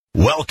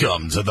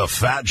Welcome to the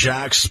Fat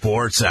Jack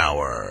Sports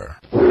Hour.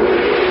 What's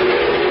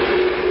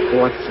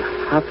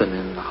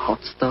happening, the hot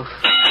stuff?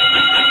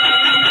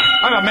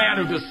 I'm a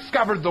man who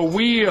discovered the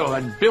wheel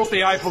and built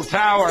the Eiffel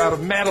Tower out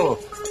of metal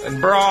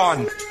and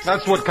brawn.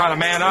 That's what kind of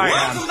man I am.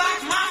 Welcome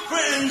back, my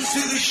friends,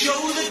 to the show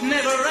that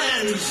never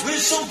ends. We're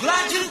so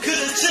glad you could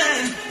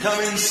attend.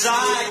 Come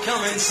inside,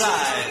 come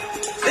inside.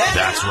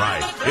 That's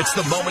right. It's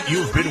the moment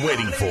you've been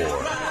waiting for.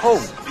 Oh,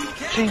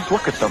 geez,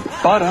 look at the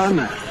butt on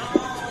that.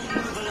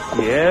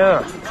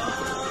 Yeah.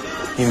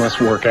 He must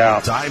work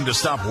out. Time to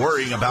stop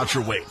worrying about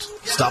your weight.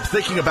 Stop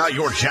thinking about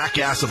your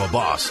jackass of a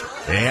boss.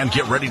 And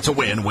get ready to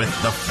win with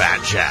the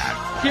Fat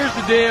Jack. Here's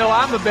the deal.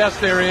 I'm the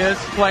best there is,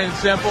 plain and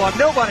simple.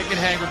 Nobody can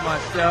hang with my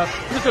stuff.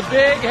 Just a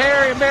big,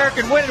 hairy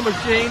American winning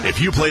machine. If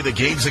you play the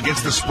games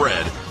against the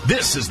spread,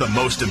 this is the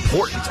most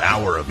important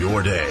hour of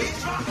your day.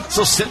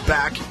 So sit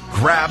back,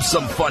 grab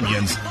some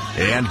Funyuns,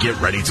 and get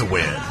ready to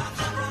win.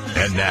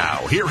 And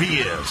now, here he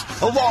is,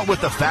 along with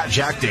the Fat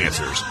Jack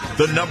Dancers,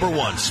 the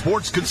 #1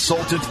 sports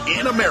consultant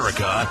in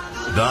America,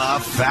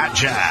 the Fat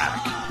Jack.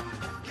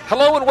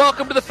 Hello and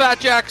welcome to the Fat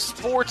Jack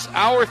Sports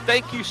Hour.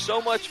 Thank you so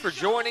much for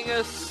joining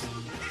us.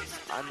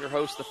 I'm your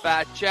host, the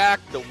Fat Jack.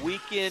 The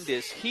weekend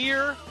is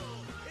here.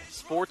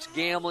 Sports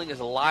gambling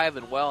is alive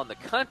and well in the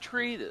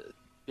country. The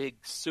big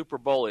Super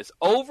Bowl is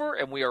over,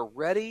 and we are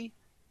ready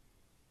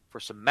for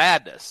some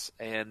madness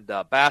and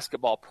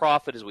basketball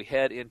profit as we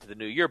head into the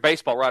new year.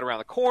 Baseball right around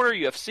the corner.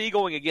 UFC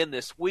going again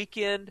this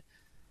weekend.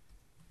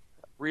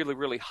 Really,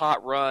 really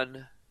hot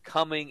run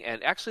coming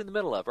and actually in the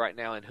middle of right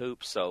now in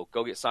hoops. So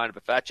go get signed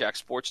up at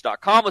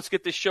FatJackSports.com. Let's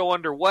get this show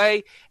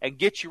underway and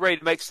get you ready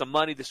to make some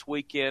money this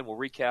weekend. We'll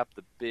recap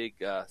the big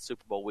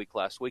Super Bowl week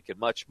last week and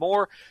much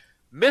more.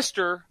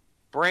 Mr.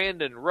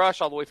 Brandon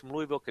Rush all the way from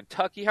Louisville,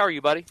 Kentucky. How are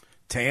you, buddy?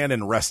 Tan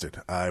and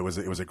rested. It was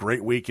a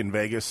great week in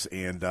Vegas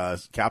and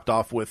capped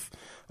off with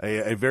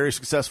a very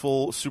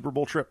successful Super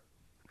Bowl trip.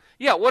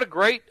 Yeah, what a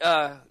great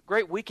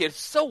weekend. It's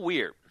so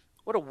weird.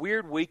 What a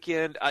weird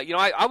weekend.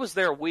 I was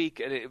there a week,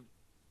 and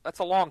that's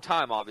a long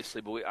time, obviously,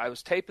 but I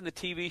was taping the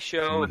TV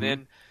show and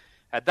then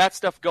had that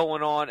stuff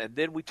going on, and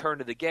then we turned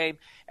to the game.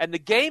 And the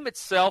game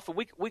itself, and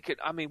we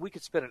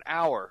could spend an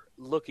hour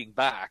looking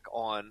back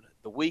on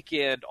the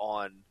weekend,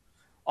 on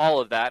all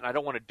of that, and I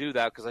don't want to do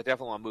that because I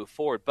definitely want to move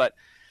forward. But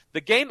the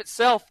game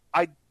itself,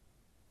 I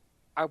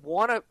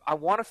want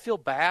to feel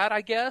bad, I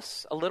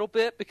guess, a little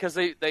bit because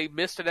they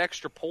missed an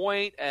extra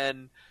point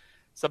and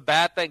some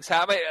bad things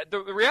happened. The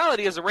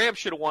reality is the Rams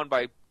should have won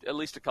by at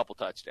least a couple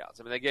touchdowns.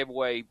 I mean, they gave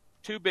away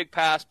two big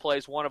pass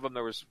plays. One of them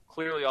there was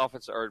clearly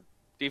offensive or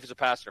defensive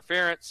pass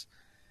interference.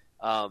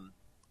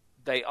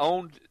 They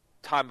owned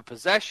time of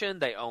possession.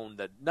 They owned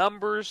the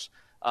numbers.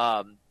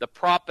 The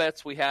prop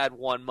bets we had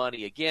won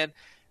money again.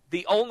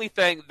 The only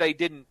thing they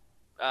didn't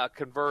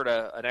convert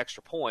an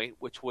extra point,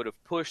 which would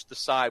have pushed the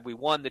side. We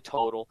won the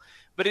total.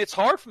 But it's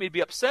hard for me to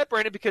be upset,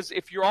 Brandon, because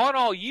if you're on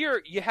all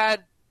year, you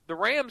had the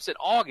Rams in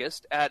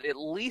August at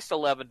least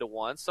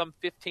 11-1, some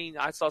 15.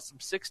 I saw some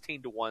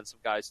 16-1. Some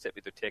guys tipped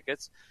me their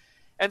tickets.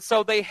 And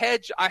so they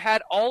hedge. I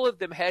had all of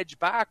them hedge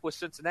back with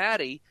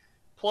Cincinnati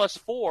plus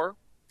 4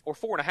 or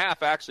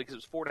 4.5, actually, because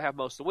it was 4.5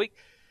 most of the week.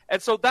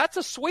 And so that's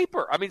a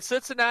sweeper. I mean,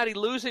 Cincinnati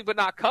losing but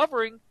not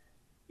covering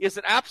is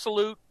an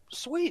absolute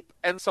sweep.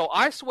 And so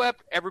I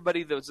swept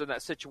everybody that was in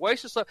that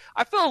situation. So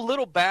I feel a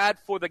little bad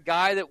for the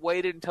guy that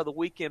waited until the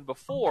weekend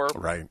before.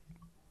 Right.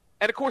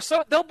 And, of course, a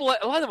lot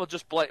of them will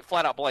just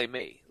flat out blame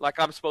me. Like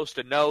I'm supposed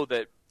to know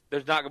that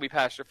there's not going to be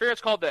pass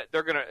interference called, that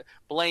they're going to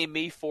blame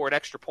me for an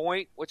extra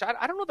point, which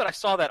I don't know that I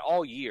saw that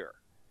all year.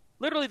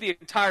 Literally the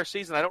entire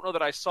season, I don't know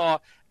that I saw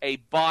a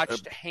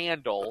botched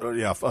handle.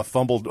 A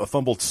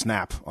fumbled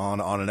snap on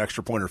an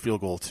extra point or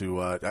field goal.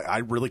 I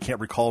really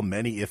can't recall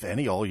many, if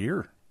any, all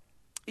year.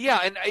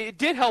 Yeah, and it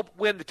did help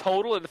win the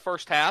total in the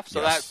first half,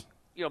 so yes.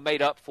 That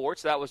made up for it.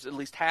 So that was at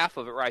least half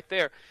of it right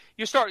there.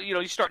 You start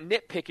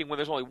nitpicking when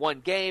there's only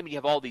one game and you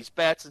have all these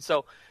bets, and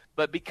so.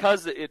 But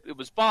because it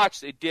was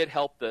botched, it did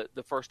help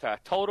the first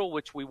half total,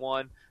 which we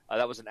won.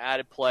 That was an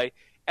added play,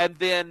 and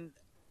then,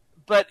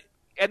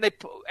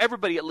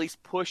 everybody at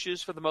least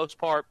pushes for the most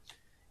part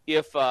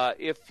if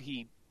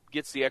he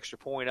gets the extra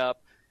point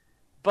up.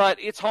 But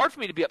it's hard for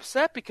me to be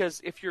upset because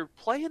if you're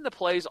playing the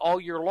plays all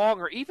year long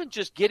or even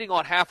just getting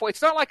on halfway,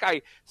 it's not like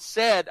I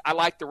said I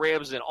liked the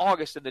Rams in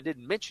August and then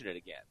didn't mention it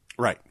again.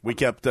 Right. We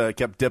kept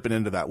dipping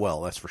into that well,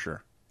 that's for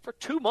sure. For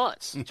 2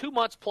 months, 2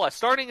 months plus,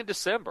 starting in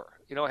December,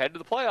 head to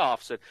the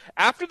playoffs. And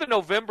after the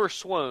November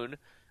swoon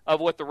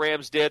of what the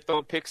Rams did,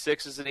 throwing pick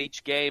sixes in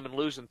each game and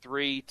losing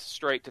 3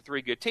 straight to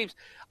 3 good teams,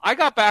 I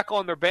got back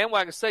on their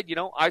bandwagon and said,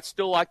 I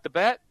still like the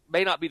bet.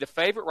 May not be the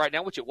favorite right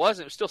now, which it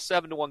wasn't. It was still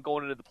 7-1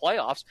 going into the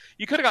playoffs.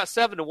 You could have got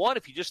 7-1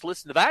 if you just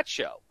listened to that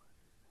show.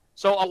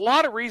 So a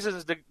lot of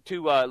reasons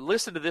to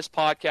listen to this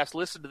podcast,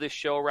 listen to this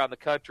show around the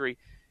country,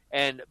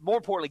 and more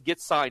importantly, get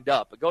signed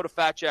up. Go to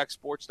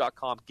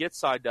FatJackSports.com, get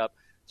signed up,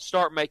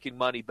 start making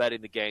money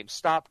betting the game,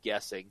 stop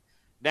guessing.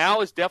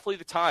 Now is definitely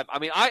the time. I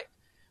mean,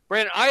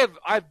 Brandon,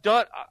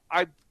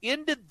 I've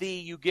ended the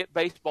you get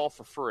baseball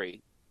for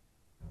free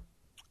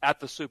at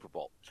the Super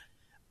Bowl.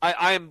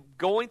 I am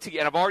going to,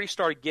 and I've already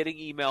started getting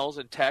emails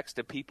and texts,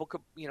 and people could,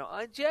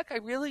 Jack,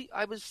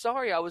 I was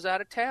sorry, I was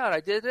out of town.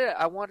 I did it.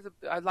 I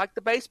liked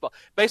the baseball.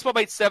 Baseball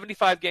made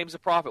 75 games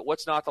of profit.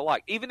 What's not to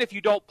like? Even if you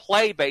don't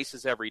play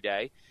bases every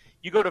day,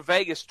 you go to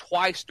Vegas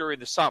twice during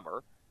the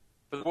summer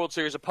for the World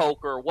Series of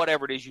Poker or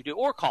whatever it is you do,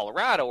 or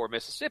Colorado or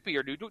Mississippi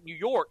or New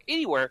York,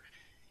 anywhere.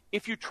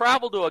 If you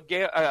travel to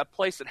a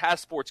place that has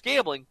sports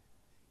gambling,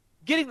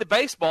 getting the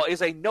baseball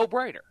is a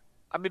no-brainer.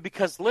 I mean,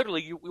 because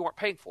literally we weren't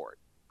paying for it.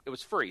 It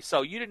was free.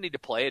 So you didn't need to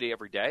play it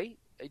every day.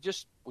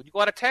 When you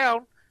go out of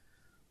town,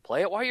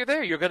 play it while you're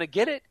there. You're going to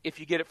get it if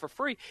you get it for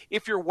free.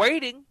 If you're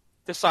waiting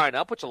to sign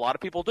up, which a lot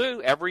of people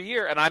do every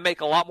year, and I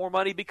make a lot more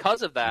money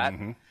because of that.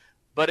 Mm-hmm.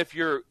 But if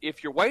you're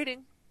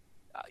waiting,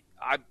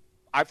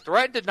 I've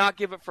threatened to not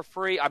give it for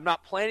free. I'm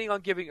not planning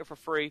on giving it for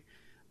free.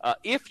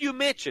 If you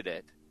mention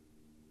it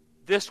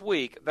this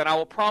week, then I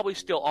will probably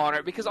still honor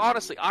it because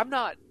honestly,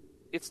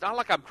 it's not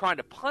like I'm trying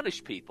to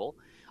punish people.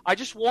 I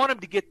just want them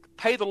to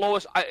pay the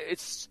lowest.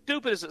 It's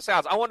stupid as it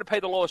sounds. I want them to pay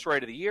the lowest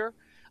rate of the year.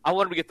 I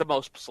want them to get the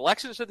most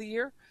selections of the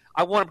year.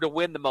 I want them to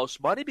win the most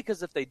money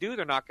because if they do,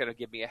 they're not going to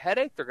give me a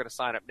headache. They're going to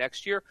sign up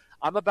next year.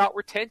 I'm about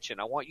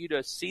retention. I want you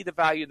to see the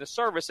value in the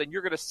service, and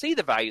you're going to see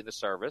the value in the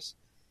service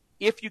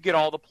if you get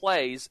all the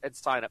plays and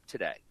sign up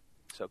today.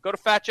 So go to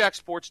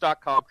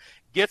FatJackSports.com,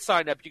 get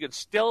signed up. You can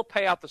still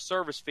pay out the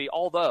service fee,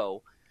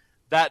 although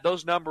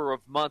those number of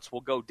months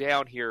will go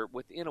down here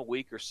within a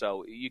week or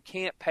so. You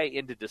can't pay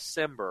into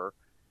December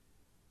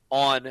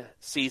on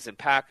season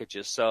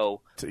packages.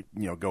 So to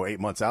go 8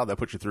 months out, that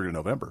puts you through to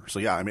November. So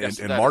yeah, I mean,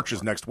 and March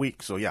is next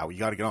week. So yeah, you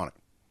got to get on it.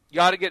 You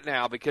got to get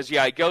now because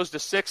it goes to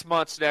 6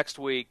 months next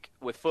week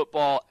with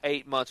football,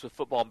 8 months with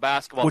football and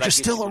basketball. Which is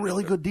still a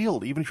really good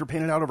deal, even if you're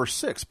paying it out over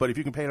 6. But if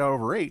you can pay it out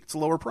over 8, it's a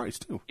lower price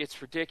too.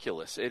 It's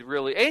ridiculous. It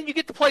really, and you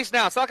get the plays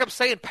now. It's not like I'm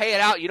saying pay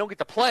it out. You don't get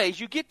the plays.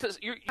 You get to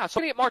you're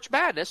at March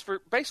Madness for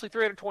basically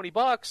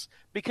 $320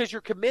 because you're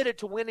committed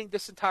to winning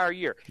this entire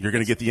year. You're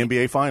going to get the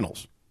NBA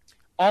Finals,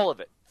 all of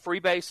it, free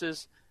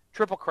bases,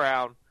 Triple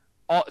Crown.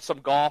 Some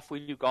golf. We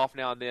do golf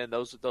now and then.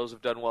 Those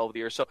have done well over the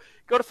years. So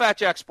go to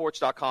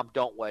FatJackSports.com.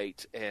 Don't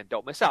wait and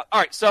don't miss out. All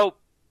right, so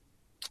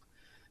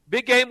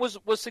big game was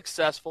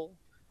successful.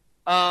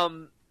 I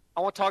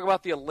want to talk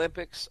about the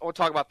Olympics. I want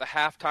to talk about the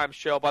halftime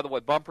show. By the way,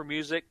 bumper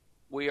music.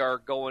 We are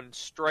going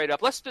straight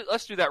up. Let's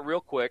do that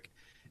real quick,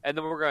 and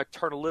then we're going to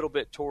turn a little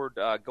bit toward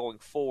going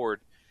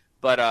forward.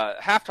 But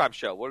halftime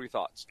show. What are your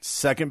thoughts?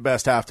 Second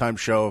best halftime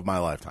show of my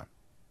lifetime.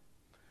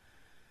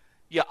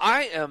 Yeah,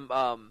 I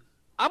am.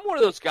 I'm one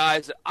of those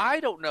guys that I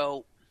don't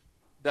know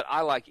that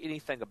I like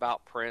anything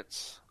about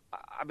Prince.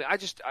 I mean,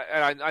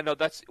 I know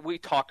we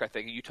talked. I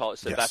think you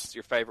said yes. That's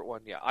your favorite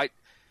one. Yeah,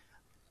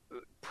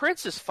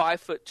 Prince is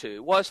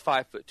 5'2", was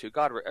 5'2".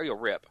 God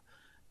rip,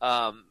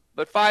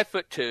 but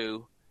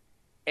 5'2",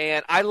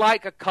 and I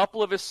like a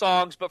couple of his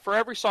songs. But for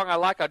every song I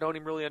like, I don't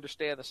even really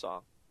understand the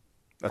song.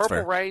 That's Purple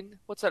fair. Rain.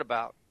 What's that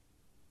about?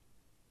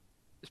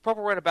 Is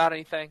Purple Rain about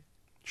anything?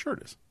 Sure,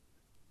 it is.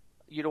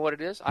 You know what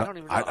it is? I don't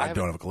even know. I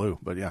don't have a clue,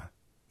 but yeah.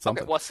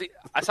 Something. Okay, well, see,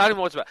 I don't even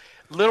know what it's about.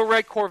 Little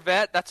Red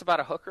Corvette, that's about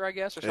a hooker, I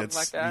guess, or something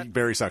like that?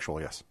 Very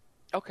sexual, yes.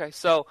 Okay,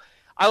 so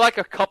I like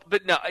a couple,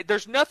 but no,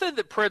 there's nothing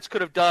that Prince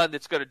could have done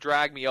that's going to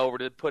drag me over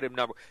to put him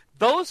number.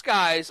 Those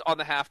guys on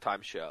the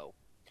halftime show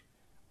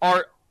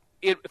are,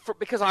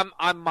 because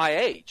I'm my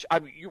age.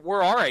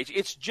 We're our age.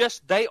 It's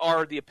just they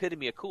are the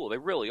epitome of cool. They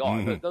really are.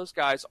 Mm-hmm. Those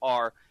guys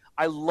are,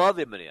 I love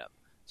Eminem.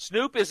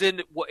 Snoop is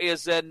in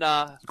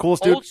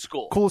coolest old dude,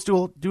 school. Coolest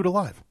dude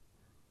alive.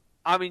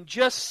 I mean,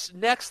 just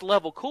next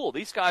level cool.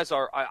 These guys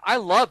are – I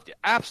loved it.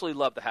 Absolutely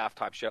loved the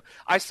halftime show.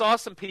 I saw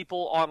some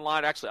people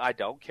online – actually, I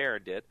don't.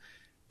 Karen did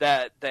 –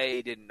 that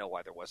they didn't know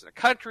why there wasn't a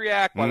country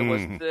act, why there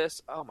wasn't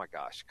this. Oh, my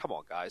gosh. Come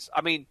on, guys.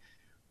 I mean,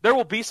 there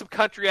will be some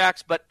country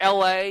acts, but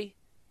L.A.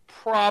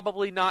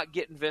 probably not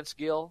getting Vince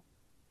Gill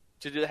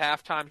to do the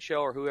halftime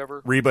show or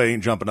whoever. Reba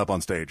ain't jumping up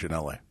on stage in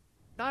L.A.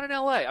 Not in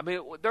L.A. I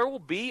mean, there will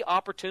be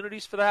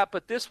opportunities for that,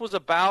 but this was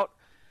about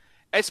 –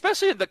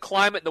 especially in the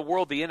climate and the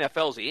world the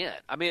NFL's in.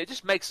 I mean, it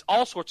just makes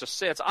all sorts of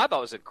sense. I thought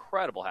it was an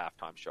incredible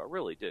halftime show. I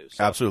really do.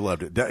 So. Absolutely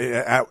loved it.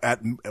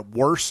 At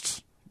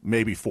worst,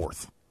 maybe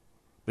fourth.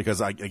 Because,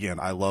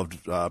 I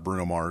loved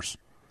Bruno Mars,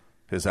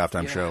 his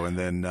halftime show. And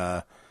then,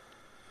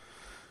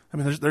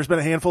 there's been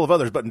a handful of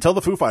others. But until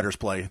the Foo Fighters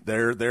play,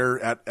 they're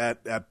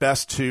at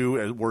best 2,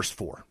 at worst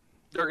 4.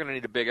 They're going to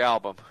need a big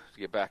album to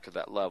get back to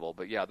that level.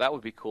 But, yeah, that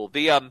would be cool.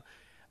 The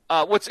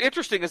what's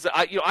interesting is that,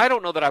 I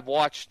don't know that I've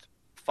watched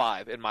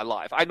 5 in my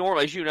life. I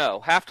normally, as you know,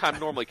 halftime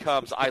normally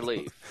comes, I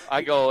leave.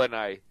 I go and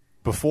I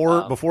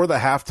before the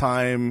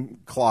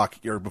halftime clock,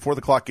 or before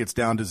the clock gets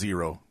down to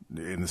 0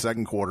 in the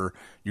second quarter,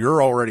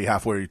 you're already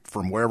halfway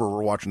from wherever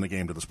we're watching the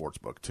game to the sports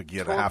book to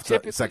get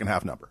a second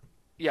half number.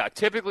 Yeah,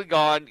 typically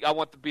gone. I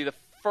want to be the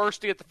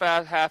first to get the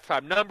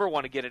halftime number,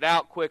 want to get it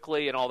out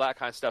quickly and all that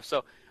kind of stuff.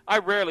 So I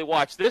rarely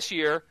watch. This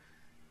year,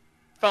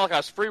 felt like I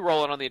was free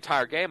rolling on the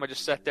entire game. I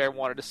just sat there and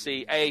wanted to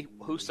see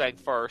who sang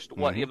first,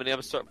 what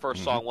Eminem's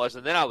first song was,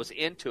 and then I was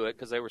into it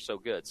because they were so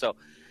good. So,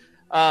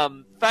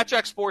 Fat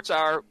Jack Sports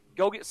Hour,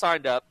 go get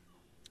signed up.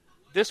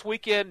 this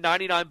weekend,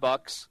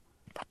 $99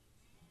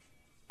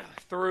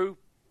 through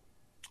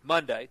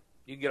Monday.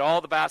 You can get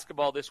all the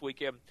basketball this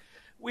weekend.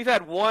 We've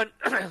had one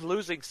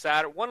losing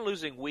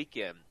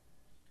weekend.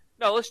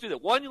 No, let's do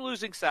that. One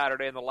losing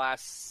Saturday in the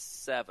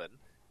last 7.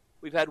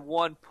 We've had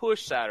one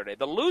push Saturday.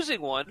 The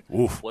losing one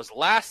was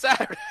last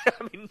Saturday.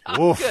 I mean,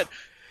 not good.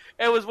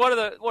 It was one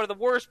of the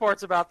worst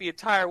parts about the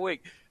entire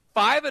week.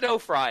 5-0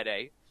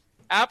 Friday,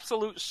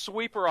 absolute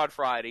sweeper on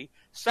Friday.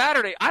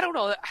 Saturday, I don't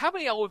know how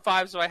many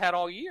 0-5s have I had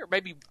all year.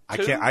 Maybe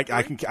 2,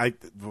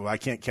 I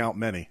can't count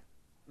many.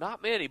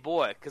 Not many,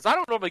 boy, because I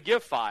don't normally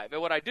give 5,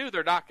 and when I do,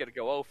 they're not going to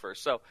go over.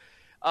 So,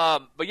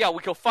 but yeah,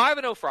 we go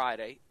 5-0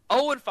 Friday,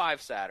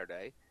 0-5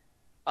 Saturday.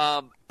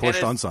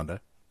 Pushed on Sunday.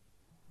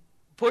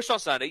 Pushed on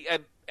Sunday,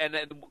 and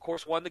then, of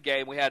course, won the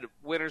game. We had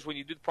winners when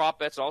you do the prop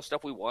bets and all the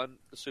stuff. We won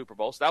the Super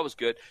Bowl, so that was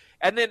good.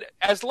 And then,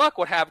 as luck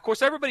would have, of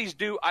course, everybody's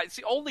due. It's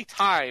the only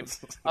time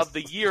of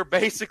the year,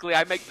 basically,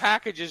 I make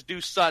packages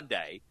due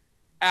Sunday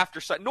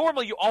after Sunday.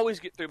 Normally, you always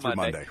get through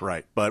Monday.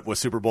 Right. But with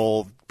Super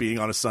Bowl being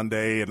on a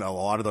Sunday and a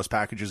lot of those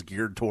packages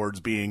geared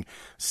towards being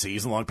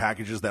season-long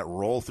packages that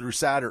roll through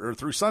Saturday or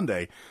through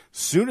Sunday,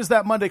 soon as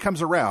that Monday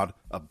comes around,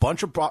 a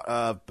bunch of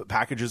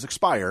packages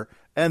expire,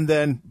 and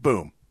then,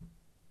 boom,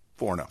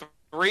 4-0.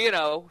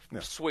 3-0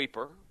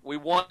 sweeper. We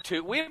want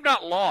to. We have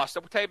not lost.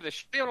 I'm telling you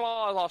this. We haven't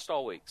lost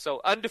all week.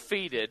 So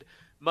undefeated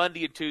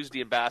Monday and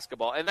Tuesday in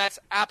basketball, and that's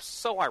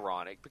so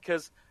ironic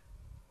because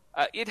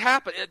it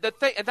happened.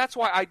 And that's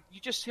why you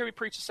just hear me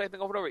preach the same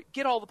thing over and over.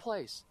 Get all the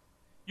plays.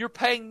 You're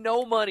paying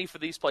no money for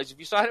these plays. If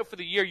you sign up for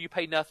the year, you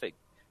pay nothing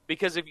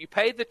because if you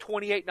pay the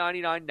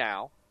 $28.99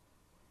 now,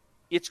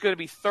 it's going to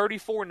be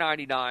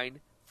 $34.99.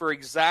 For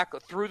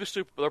exactly through the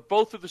Super Bowl. They're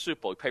both through the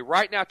Super Bowl. You pay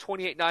right now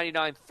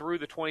 $28.99 through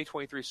the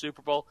 2023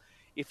 Super Bowl.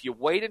 If you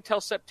wait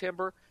until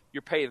September,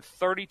 you're paying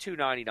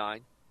 $32.99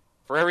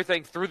 for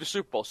everything through the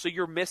Super Bowl. So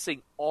you're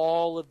missing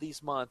all of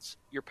these months.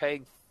 You're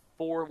paying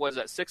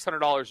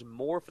 $600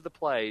 more for the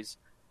plays,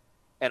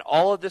 and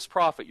all of this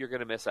profit you're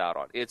going to miss out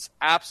on. It's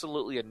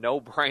absolutely a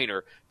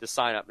no-brainer to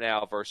sign up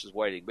now versus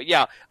waiting. But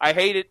yeah, I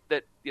hate it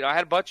that I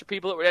had a bunch of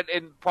people that were,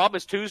 and the problem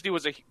is Tuesday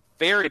was a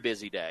very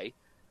busy day.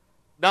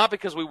 Not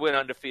because we went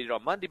undefeated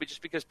on Monday, but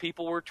just because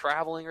people were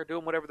traveling or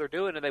doing whatever they're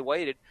doing, and they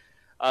waited.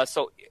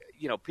 So,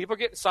 people are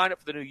getting signed up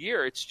for the new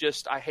year. It's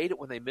just I hate it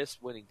when they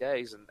miss winning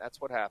days, and that's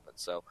what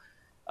happens. So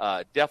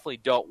definitely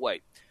don't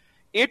wait.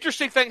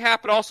 Interesting thing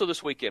happened also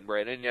this weekend,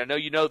 Brandon. I know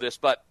you know this,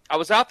 but I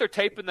was out there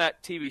taping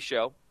that TV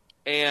show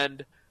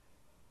and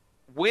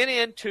went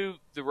into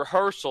the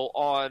rehearsal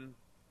on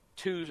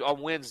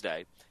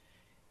Wednesday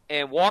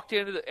and walked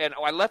into and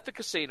I left the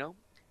casino.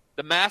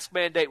 The mask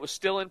mandate was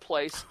still in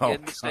place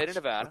in the state of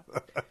Nevada.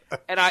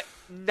 And I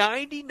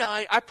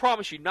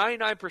promise you,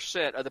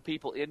 99% of the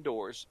people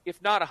indoors,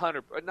 if not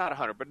 100, but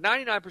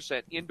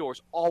 99%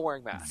 indoors, all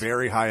wearing masks.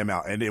 Very high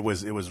amount. And it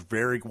was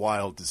very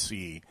wild to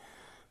see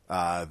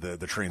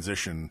the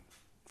transition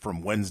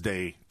from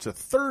Wednesday to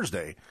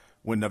Thursday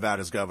when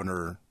Nevada's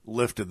governor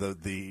lifted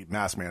the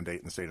mask mandate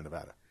in the state of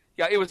Nevada.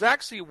 Yeah, it was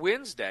actually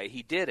Wednesday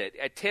he did it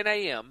at 10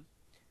 a.m.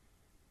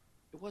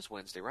 It was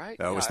Wednesday, right?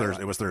 No, it was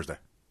Thursday. It was Thursday.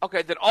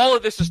 Okay, then all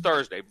of this is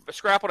Thursday.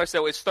 Scrap what I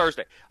said. It's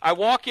Thursday. I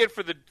walk in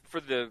for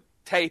the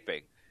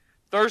taping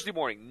Thursday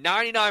morning.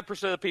 99%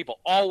 of the people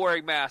all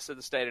wearing masks in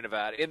the state of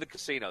Nevada in the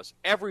casinos.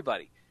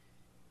 Everybody.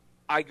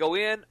 I go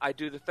in. I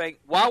do the thing.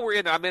 While we're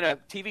in there, I'm in a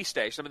TV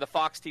station. I'm in the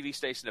Fox TV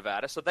station,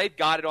 Nevada. So they've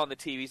got it on the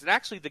TVs. And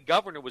actually, the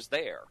governor was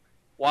there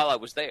while I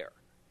was there.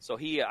 So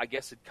he, I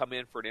guess, had come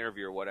in for an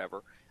interview or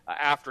whatever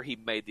after he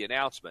made the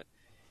announcement.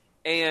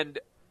 And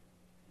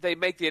they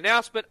make the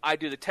announcement. I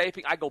do the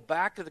taping. I go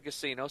back to the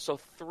casino. So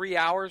 3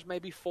 hours,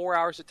 maybe 4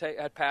 hours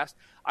had passed.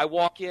 I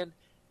walk in,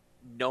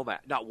 no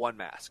mask, not one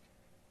mask.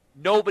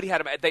 Nobody had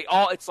a mask.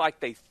 It's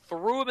like they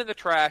threw them in the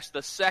trash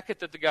the second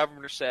that the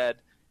governor said,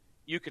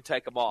 you can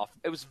take them off.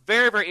 It was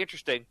very, very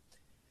interesting.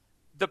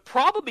 The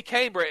problem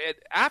became,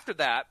 after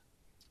that,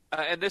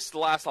 and this is the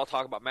last I'll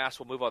talk about masks.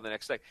 We'll move on to the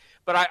next thing.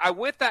 But I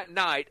went that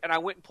night, and I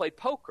went and played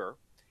poker.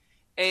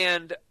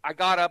 And I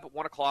got up at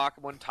 1 o'clock.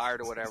 I wasn't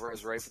tired or whatever. I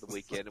was ready for the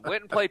weekend. And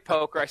went and played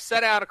poker. I sat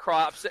down a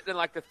crop, sitting in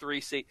like the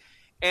 3 seat.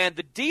 And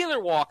the dealer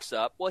walks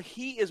up. Well,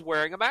 he is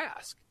wearing a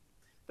mask.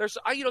 There's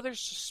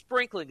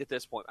sprinkling at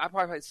this point. I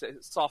probably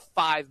saw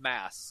 5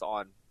 masks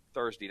on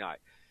Thursday night.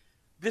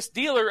 This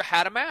dealer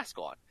had a mask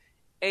on.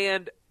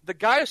 And the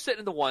guy who's sitting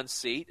in the 1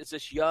 seat is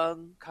this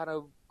young, kind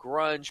of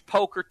grunge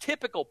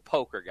typical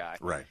poker guy.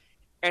 Right.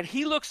 And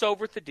he looks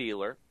over at the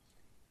dealer,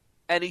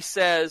 and he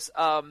says,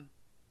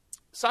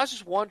 so I was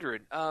just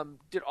wondering,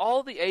 did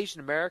all the Asian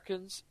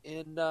Americans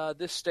in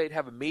this state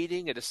have a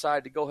meeting and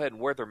decide to go ahead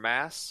and wear their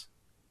masks?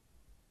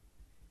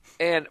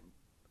 And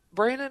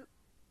Brandon,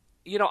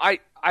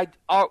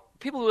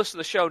 people who listen to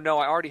the show know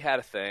I already had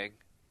a thing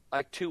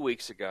like 2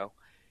 weeks ago.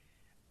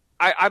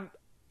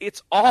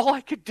 It's all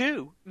I could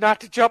do not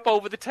to jump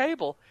over the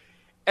table.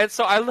 And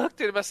so I looked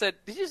at him. I said,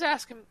 did you just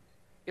ask him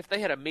if they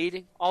had a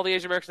meeting? All the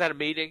Asian Americans had a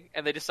meeting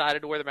and they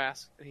decided to wear the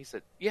mask? And he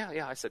said,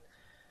 yeah. I said,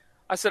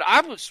 I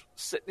was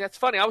sitting. That's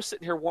funny. I was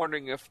sitting here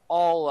wondering if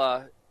all,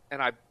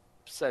 and I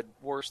said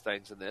worse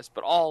things than this,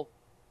 but all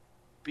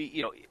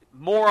be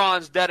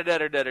morons,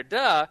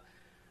 da-da-da-da-da-da,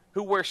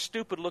 who wear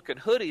stupid-looking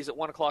hoodies at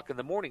 1 o'clock in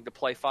the morning to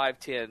play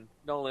 5-10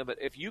 no limit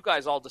if you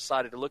guys all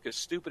decided to look as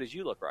stupid as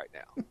you look right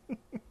now.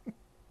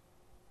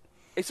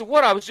 It's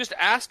what I was just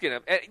asking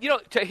him. And,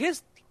 to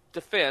his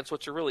defense,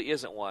 which there really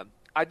isn't one,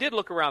 I did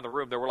look around the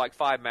room. There were like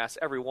 5 masks.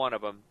 Every one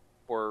of them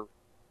were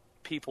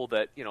people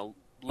that,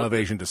 of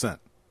Asian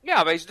descent.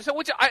 Yeah, of Asian descent,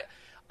 which I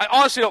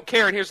honestly don't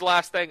care. And here's the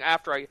last thing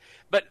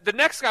but the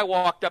next guy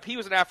walked up. He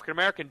was an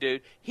African-American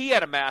dude. He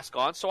had a mask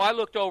on. So I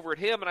looked over at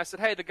him and I said,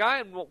 hey, the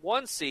guy in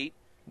one seat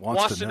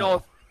wants to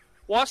know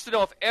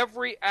if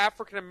every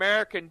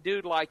African-American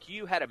dude like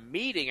you had a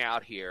meeting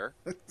out here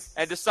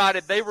and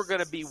decided they were going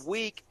to be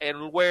weak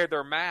and wear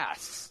their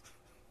masks.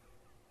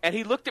 And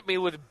he looked at me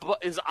with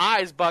his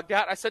eyes bugged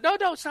out. I said, no,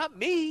 it's not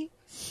me.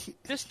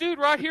 This dude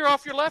right here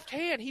off your left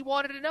hand, he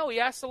wanted to know. He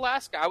asked the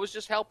last guy. I was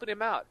just helping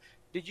him out.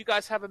 Did you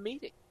guys have a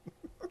meeting?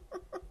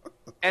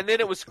 And then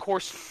it was, of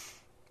course,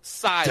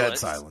 silence. Dead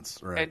silence,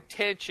 right. And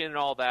tension and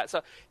all that.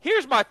 So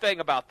here's my thing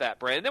about that,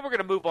 Brandon. Then we're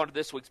going to move on to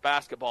this week's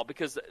basketball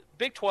because the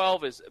Big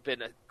 12 has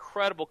been an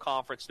incredible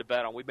conference to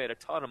bet on. We made a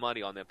ton of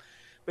money on them.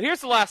 But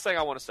here's the last thing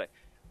I want to say.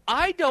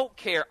 I don't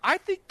care. I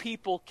think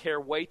people care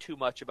way too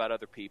much about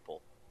other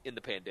people in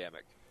the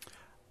pandemic.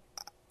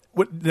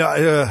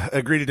 I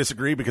agree to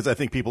disagree because I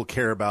think people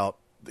care about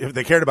 – if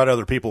they cared about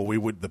other people,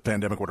 the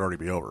pandemic would already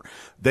be over.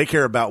 They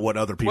care about what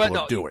other people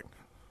are doing.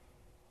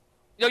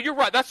 No, you're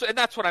right. That's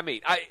what I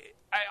mean. I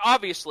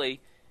obviously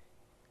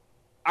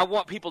I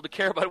want people to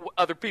care about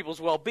other people's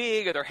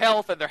well-being and their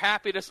health and their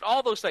happiness and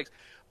all those things.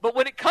 But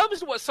when it comes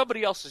to what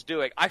somebody else is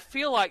doing, I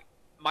feel like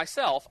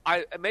myself,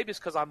 maybe it's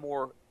because I'm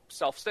more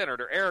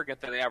self-centered or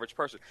arrogant than the average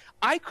person.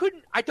 I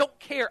don't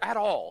care at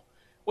all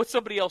what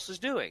somebody else is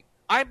doing.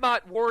 I'm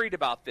not worried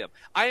about them.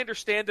 I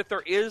understand that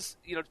there is,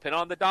 depending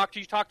on the doctor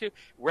you talk to,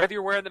 whether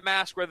you're wearing the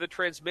mask, whether the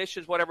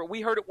transmissions, whatever. We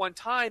heard at one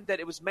time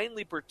that it was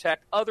mainly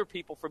protect other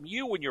people from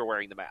you when you're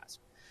wearing the mask.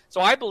 So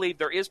I believe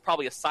there is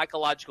probably a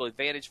psychological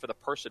advantage for the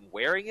person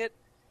wearing it.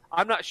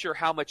 I'm not sure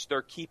how much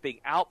they're keeping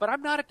out, but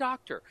I'm not a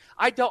doctor.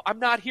 I'm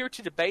not here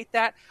to debate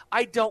that.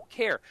 I don't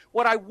care.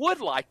 What I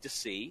would like to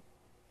see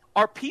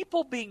are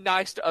people being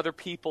nice to other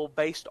people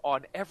based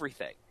on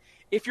everything.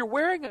 If you're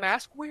wearing a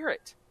mask, wear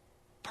it.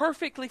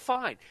 Perfectly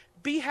fine.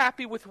 Be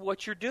happy with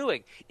what you're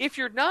doing. If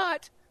you're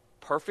not,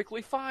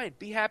 perfectly fine.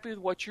 Be happy with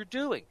what you're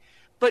doing.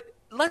 But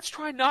let's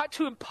try not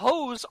to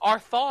impose our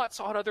thoughts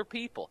on other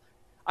people.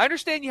 I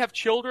understand you have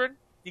children.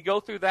 You go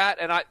through that.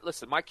 And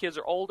listen, my kids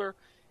are older,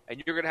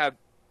 and you're going to have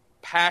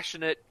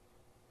passionate,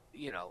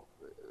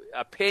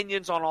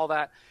 opinions on all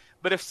that.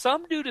 But if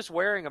some dude is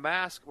wearing a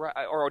mask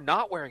or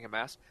not wearing a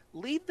mask,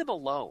 leave them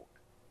alone.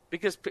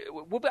 Because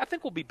I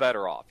think we'll be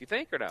better off. You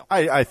think or no?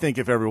 I think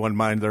if everyone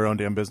minded their own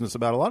damn business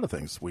about a lot of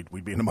things,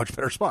 we'd be in a much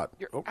better spot.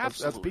 You're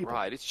absolutely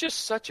right. It's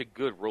just such a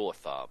good rule of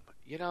thumb.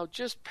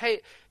 Just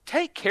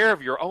take care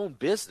of your own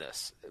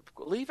business.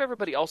 Leave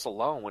everybody else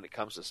alone when it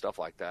comes to stuff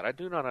like that. I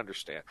do not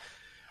understand.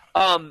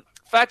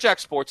 Fat Jack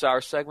Sports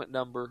Hour segment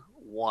number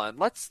 1.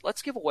 Let's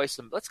get away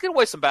some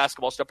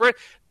basketball stuff. Brent,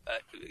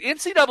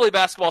 NCAA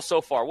basketball so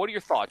far. What are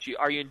your thoughts?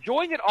 Are you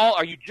enjoying it all?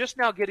 Are you just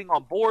now getting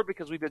on board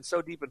because we've been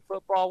so deep in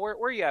football? Where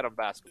are you at on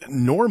basketball?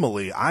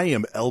 Normally, I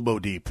am elbow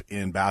deep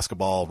in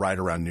basketball right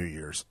around New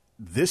Year's.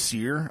 This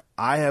year,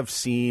 I have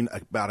seen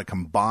about a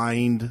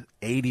combined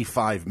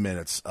 85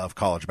 minutes of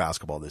college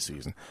basketball this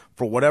season.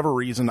 For whatever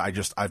reason,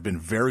 I've been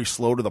very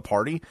slow to the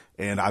party,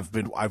 and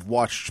I've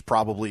watched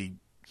probably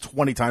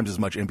 20 times as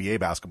much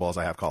NBA basketball as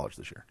I have college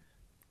this year.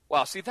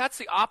 Wow, see, that's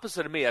the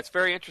opposite of me. That's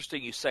very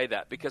interesting you say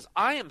that because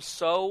I am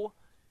so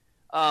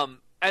and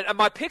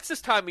my picks this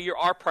time of year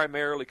are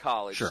primarily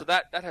college, sure. So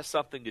that has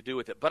something to do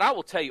with it. But I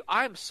will tell you,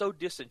 I am so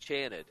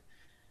disenchanted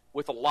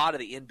with a lot of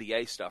the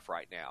NBA stuff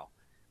right now.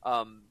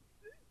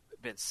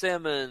 Ben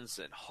Simmons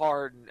and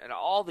Harden and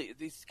all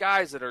these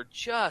guys that are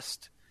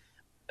just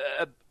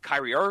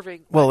Kyrie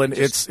Irving. Well, and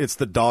it's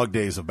the dog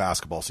days of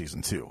basketball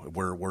season too.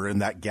 We're in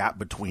that gap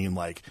between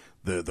like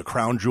the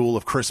crown jewel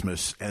of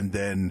Christmas and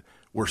then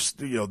we're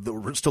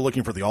still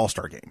looking for the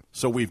All-Star game.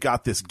 So we've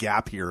got this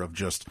gap here of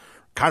just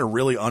kind of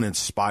really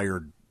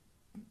uninspired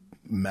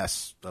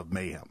mess of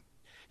mayhem.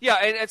 Yeah,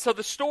 and so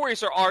the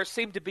stories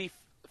seem to be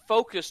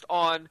focused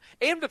on,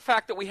 and the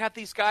fact that we have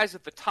these guys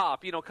at the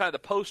top, kind of the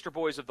poster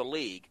boys of the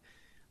league,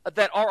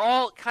 that are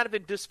all kind of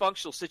in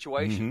dysfunctional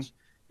situations.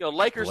 Mm-hmm.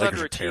 Lakers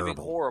underachieving,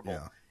 terrible. horrible,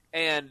 yeah.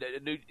 And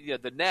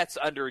the Nets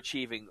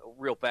underachieving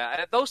real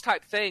bad. Those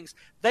type of things,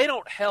 they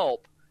don't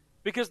help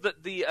because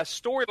the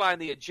storyline,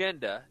 the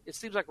agenda, it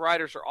seems like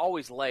writers are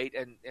always late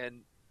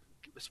and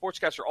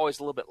sportscasters are always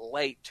a little bit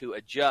late to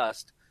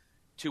adjust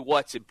to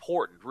what's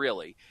important,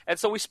 really. And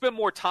so we spend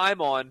more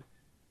time on,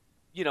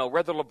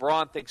 whether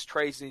LeBron thinks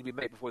trades need to be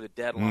made before the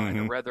deadline,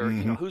 or whether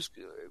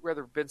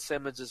whether Ben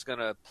Simmons is going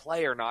to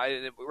play or not,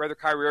 and whether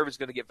Kyrie Irving is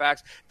going to get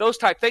vaxxed, those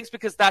type things,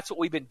 because that's what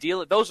we've been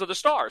dealing. Those are the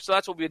stars, so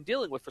that's what we've been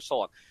dealing with for so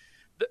long.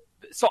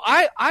 So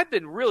I've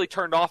been really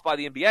turned off by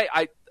the NBA.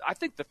 I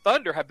think the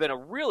Thunder have been a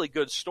really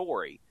good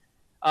story.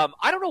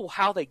 I don't know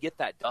how they get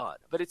that done,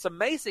 but it's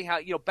amazing how,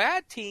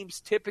 bad teams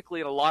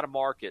typically in a lot of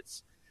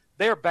markets,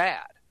 they're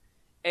bad.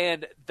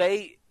 And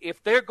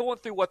if they're going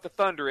through what the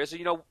Thunder is,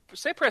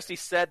 St. Presti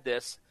said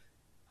this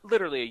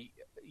literally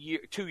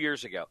 2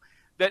 years ago,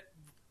 that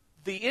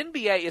the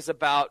NBA is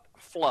about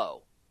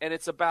flow and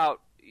it's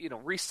about,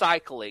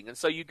 recycling. And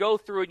so you go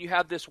through and you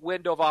have this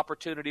window of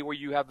opportunity where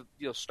you have,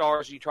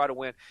 stars and you try to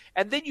win.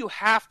 And then you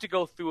have to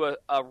go through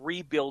a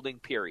rebuilding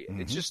period.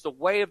 Mm-hmm. It's just the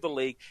way of the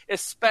league,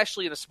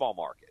 especially in a small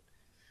market.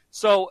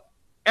 So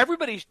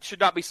everybody should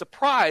not be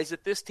surprised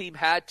that this team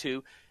had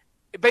to.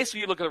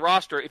 Basically, you look at the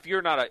roster, if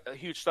you're not a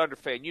huge Thunder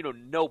fan, you know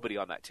nobody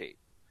on that team.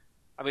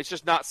 I mean, it's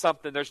just not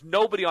something – there's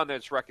nobody on there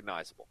that's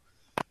recognizable.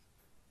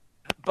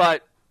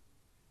 But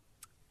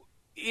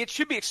it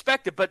should be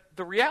expected. But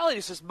the reality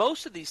is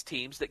most of these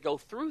teams that go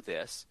through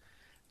this,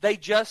 they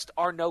just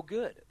are no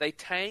good. They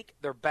tank.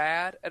 They're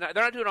bad. And they're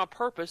not doing it on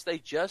purpose. They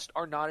just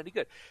are not any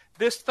good.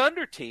 This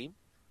Thunder team,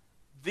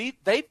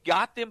 they've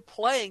got them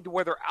playing to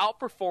where they're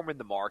outperforming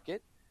the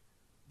market.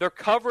 They're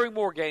covering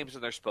more games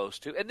than they're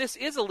supposed to. And this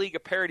is a league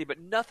of parity, but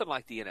nothing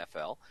like the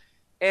NFL.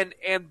 And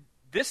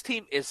this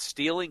team is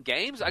stealing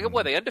games.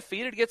 Are they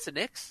undefeated against the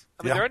Knicks?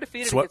 I mean, they're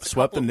undefeated against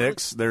swept the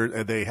Knicks.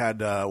 They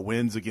had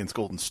wins against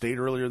Golden State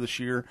earlier this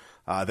year.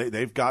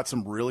 They've got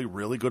some really,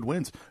 really good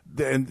wins.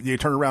 And you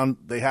turn around,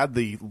 they had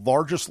the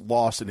largest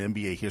loss in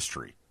NBA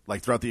history.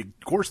 Like throughout the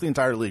course of the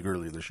entire league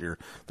earlier this year,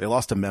 they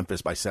lost to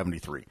Memphis by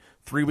 73.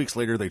 3 weeks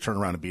later, they turn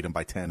around and beat them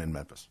by 10 in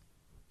Memphis.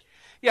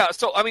 Yeah,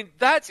 so, I mean,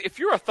 if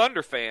you're a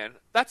Thunder fan,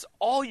 that's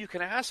all you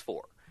can ask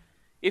for.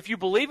 If you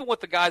believe in what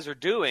the guys are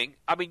doing,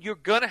 I mean, you're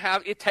going to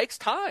have – it takes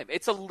time.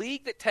 It's a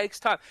league that takes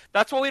time.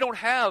 That's why we don't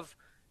have,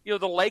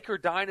 the Laker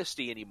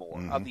dynasty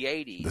anymore of the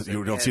 80s.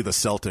 You don't see the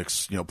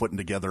Celtics, putting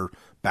together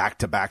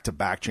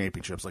back-to-back-to-back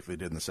championships like they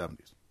did in the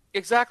 70s.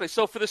 Exactly.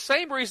 So for the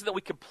same reason that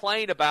we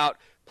complain about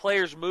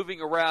players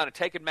moving around and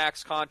taking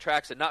max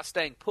contracts and not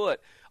staying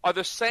put,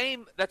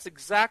 that's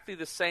exactly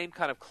the same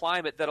kind of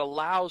climate that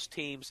allows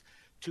teams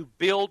to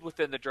build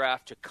within the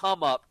draft, to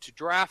come up, to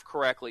draft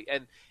correctly,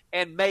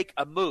 and make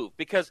a move.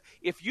 Because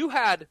if you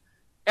had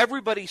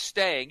everybody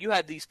staying, you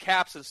had these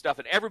caps and stuff,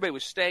 and everybody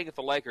was staying at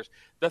the Lakers,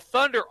 the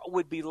Thunder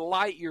would be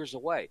light years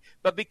away.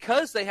 But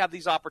because they have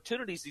these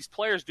opportunities, these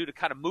players do to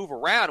kind of move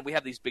around, and we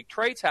have these big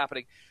trades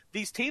happening,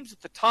 these teams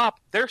at the top,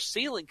 their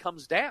ceiling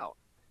comes down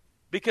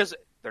because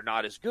they're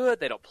not as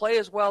good, they don't play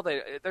as well.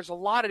 There's a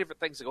lot of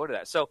different things that go into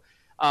that. So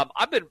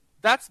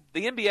that's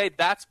the NBA.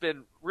 That's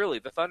been really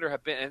the Thunder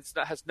have been, and it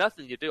has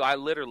nothing to do. I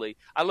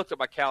looked at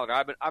my calendar.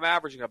 I'm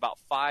averaging about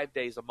 5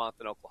 days a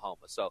month in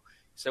Oklahoma. So you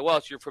say, well,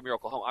 you're from your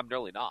Oklahoma. I'm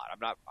really not. I'm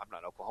not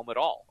in Oklahoma at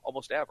all,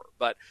 almost ever.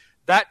 But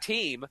that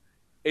team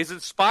is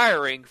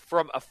inspiring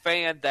from a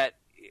fan that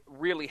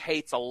really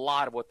hates a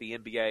lot of what the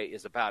NBA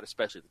is about,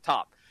 especially at the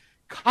top.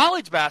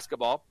 College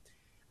basketball,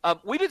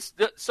 we've been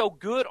so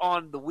good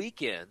on the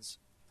weekends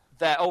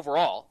that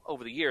overall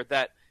over the year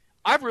that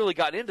I've really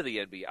gotten into the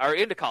NBA or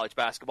into college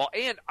basketball,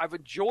 and I've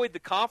enjoyed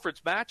the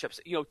conference matchups.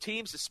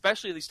 Teams,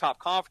 especially these top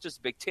conferences,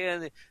 the Big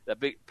Ten, the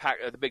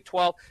Big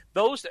 12.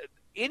 Those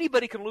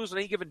anybody can lose on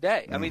any given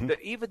day. Mm-hmm. I mean,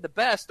 even the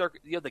best,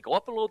 they go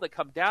up a little, they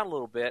come down a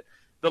little bit.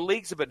 The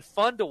leagues have been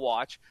fun to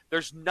watch.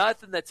 There's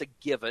nothing that's a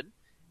given,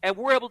 and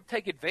we're able to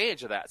take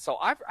advantage of that. So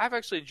I've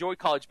actually enjoyed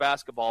college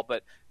basketball,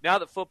 but now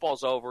that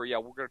football's over,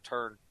 we're going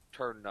to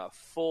turn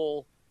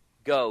full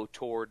go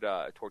toward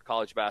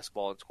college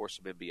basketball and, of course,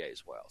 some NBA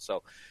as well.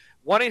 So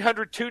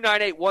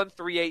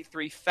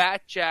 1-800-298-1383,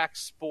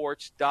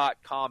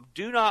 FatJackSports.com.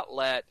 Do not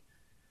let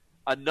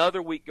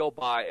another week go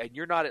by and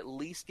you're not at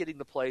least getting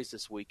the plays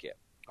this weekend.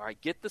 All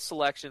right, get the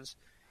selections.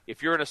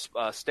 If you're in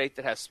a state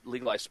that has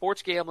legalized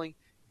sports gambling,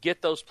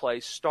 get those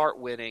plays, start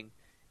winning,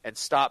 and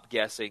stop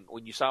guessing.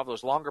 When you sign up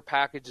those longer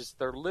packages,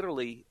 they're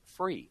literally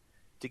free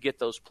to get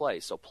those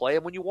plays. So play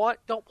them when you want,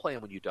 don't play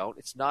them when you don't.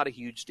 It's not a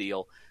huge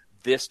deal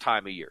this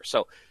time of year.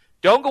 So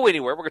don't go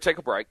anywhere. We're going to take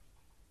a break.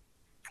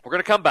 We're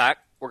going to come back.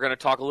 We're going to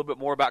talk a little bit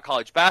more about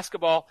college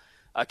basketball,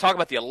 talk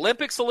about the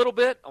Olympics a little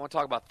bit. I want to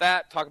talk about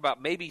that, talk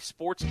about maybe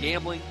sports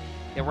gambling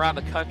around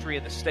the country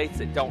and the states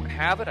that don't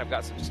have it. I've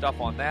got some stuff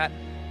on that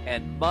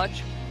and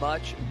much,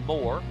 much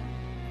more.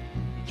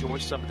 Enjoy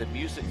some of the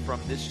music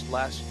from this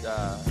last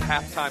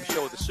halftime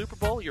show of the Super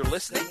Bowl. You're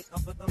listening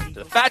to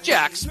the Fat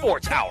Jack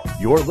Sports Hour.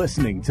 You're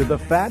listening to the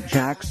Fat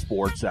Jack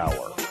Sports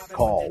Hour.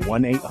 Call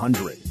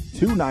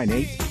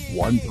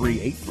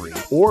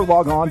 1-800-298-1383 or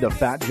log on to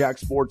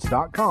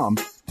FatJackSports.com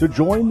to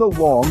join the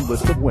long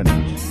list of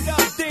winners.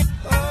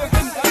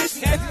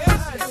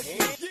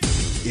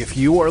 If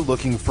you are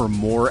looking for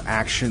more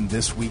action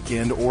this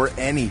weekend or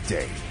any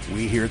day,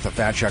 we here at the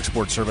Fat Jack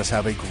Sports Service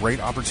have a great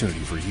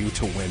opportunity for you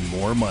to win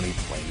more money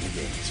playing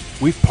the games.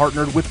 We've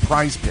partnered with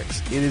Prize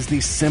Picks. It is the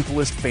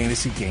simplest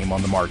fantasy game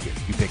on the market.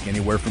 You pick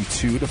anywhere from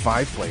 2 to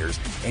 5 players,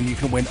 and you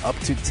can win up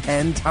to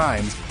 10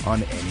 times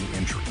on any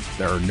entry.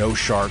 There are no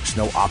sharks,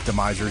 no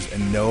optimizers,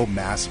 and no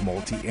mass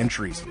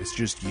multi-entries. It's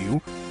just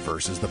you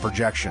versus the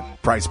projection.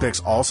 Prize Picks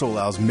also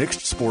allows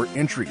mixed sport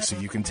entries, so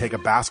you can take a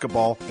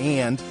basketball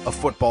and a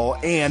football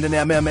and an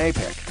MMA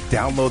pick.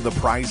 Download the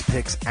Prize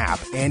Picks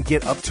app and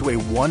get up to a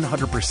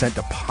 100%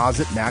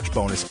 deposit match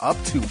bonus up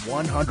to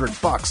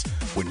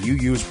 $100 when you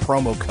use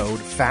promo code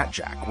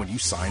FATJACK when you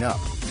sign up.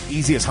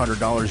 Easiest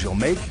 $100 you'll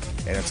make,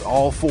 and it's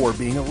all for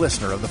being a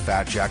listener of the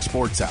Fat Jack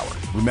Sports Hour.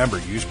 Remember,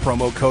 use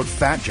promo code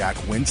FATJACK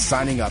when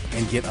signing up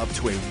and get up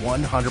to a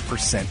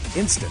 100%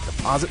 instant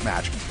deposit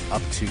match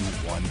up to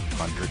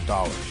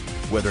 $100.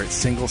 Whether it's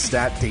single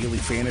stat, daily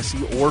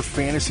fantasy, or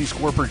fantasy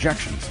score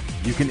projections,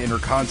 you can enter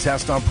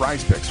contests on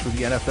Prize Picks for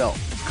the NFL,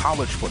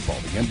 college football,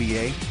 the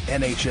NBA,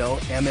 NHL,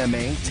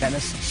 MMA,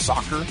 tennis,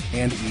 soccer,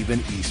 and even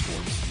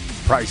esports.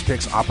 Prize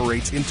Picks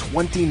operates in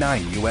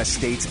 29 U.S.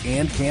 states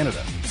and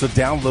Canada, so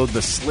download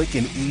the slick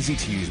and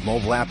easy-to-use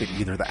mobile app at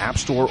either the App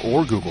Store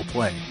or Google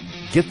Play.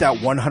 Get that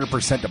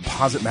 100%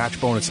 deposit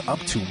match bonus up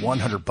to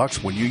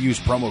 $100 when you use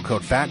promo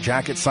code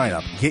FATJACK at sign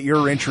up. Get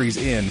your entries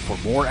in for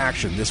more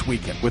action this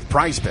weekend with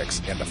Prize Picks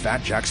and the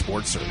Fat Jack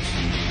Sports Service.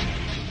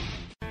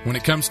 When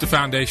it comes to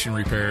foundation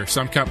repair,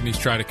 some companies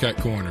try to cut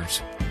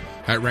corners.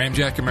 At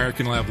Ramjack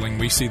American Leveling,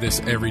 we see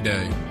this every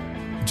day.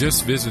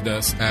 Just visit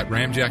us at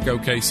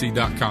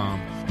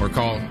ramjackokc.com or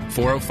call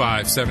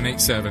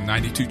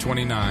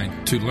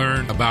 405-787-9229 to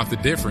learn about the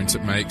difference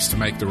it makes to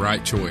make the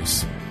right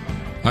choice.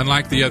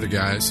 Unlike the other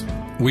guys,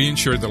 we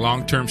ensure the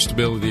long-term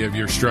stability of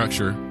your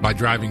structure by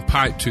driving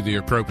pipe to the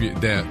appropriate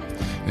depth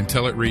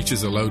until it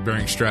reaches a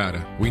load-bearing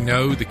strata. We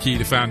know the key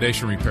to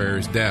foundation repair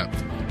is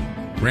depth.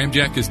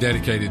 Ramjack is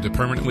dedicated to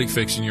permanently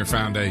fixing your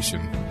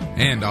foundation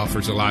and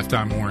offers a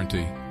lifetime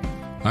warranty.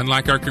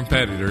 Unlike our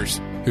competitors,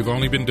 who've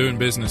only been doing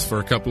business for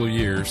a couple of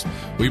years,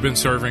 we've been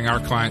serving our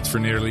clients for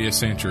nearly a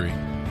century.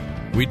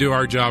 We do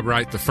our job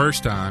right the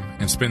first time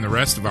and spend the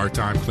rest of our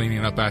time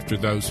cleaning up after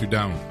those who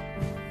don't.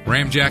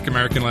 Ramjack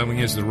American Leveling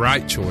is the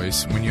right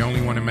choice when you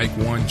only want to make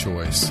one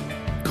choice.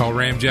 Call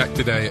Ramjack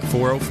today at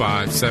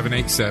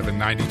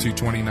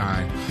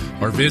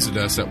 405-787-9229 or visit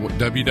us at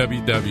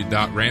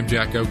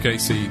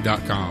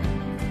www.ramjackokc.com.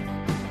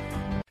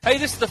 Hey,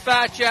 this is the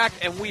Fat Jack,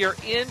 and we are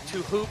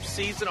into hoop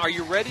season. Are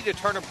you ready to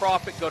turn a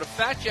profit? Go to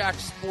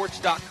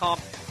FatJackSports.com,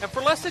 and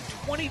for less than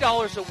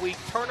 $20 a week,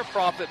 turn a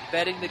profit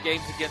betting the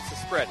games against the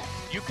spread.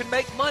 You can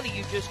make money,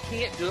 you just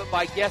can't do it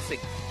by guessing.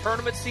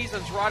 Tournament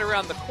season's right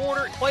around the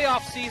corner,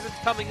 playoff season's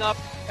coming up,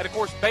 and of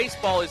course,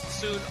 baseball is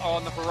soon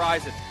on the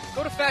horizon.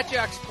 Go to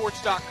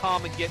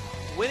FatJackSports.com and get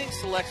winning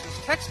selections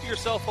text to your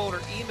cell phone or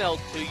emailed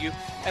to you.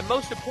 And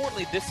most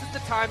importantly, this is the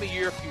time of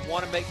year if you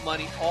want to make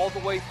money all the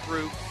way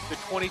through the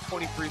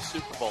 2023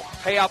 Super Bowl.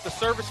 Pay out the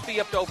service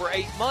fee up to over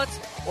 8 months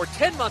or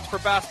 10 months for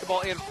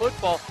basketball and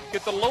football.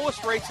 Get the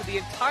lowest rates of the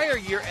entire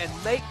year and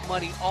make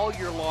money all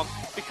year long.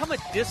 Become a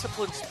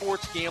disciplined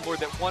sports gambler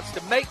that wants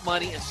to make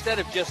money instead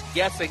of just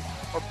guessing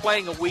or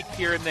playing a week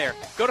here and there.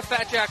 Go to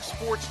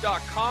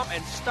FatJackSports.com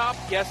and stop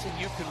guessing.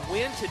 You can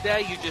win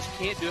today. You just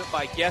can't do it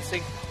by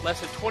guessing. Less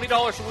than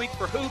 $20 a week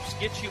for hoops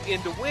gets you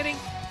into winning.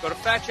 Go to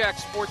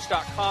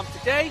FatJackSports.com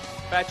today.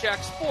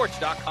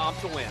 FatJackSports.com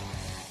to win.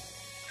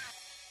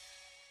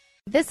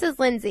 This is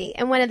Lindsay,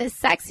 and one of the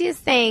sexiest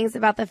things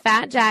about the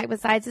Fat Jack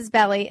besides his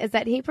belly is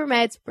that he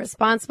promotes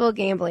responsible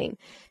gambling.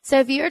 So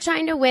if you are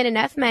trying to win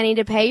enough money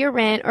to pay your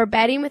rent or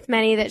betting with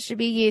money that should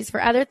be used for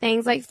other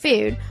things like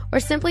food, or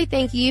simply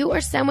think you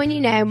or someone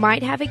you know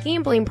might have a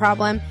gambling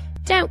problem,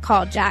 don't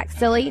call Jack,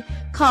 silly.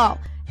 Call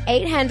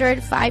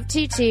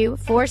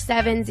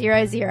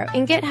 800-522-4700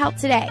 and get help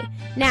today.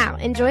 Now,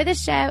 enjoy the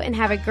show and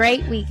have a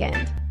great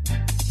weekend.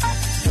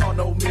 Y'all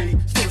know me,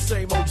 still the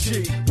same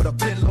OG, but I've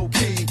been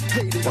low-key.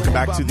 Welcome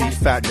back to the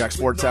Fat Jack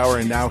Sports Hour,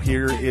 and now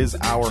here is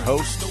our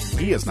host.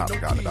 He has not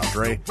forgotten about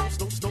Dre.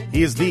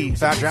 He is the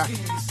Fat Jack.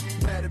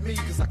 Thank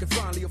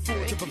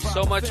you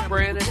so much,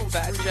 Brandon.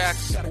 Fat Jack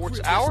Sports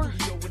Hour,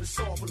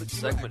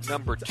 segment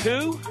number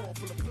 2.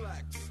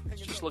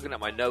 Just looking at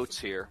my notes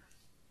here.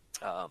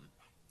 I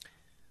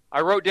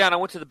wrote down I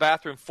went to the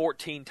bathroom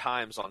 14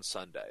 times on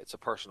Sunday. It's a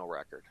personal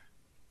record.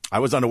 I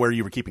was unaware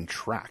you were keeping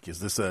track. Is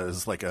this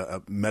like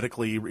a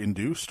medically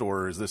induced,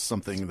 or is this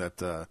something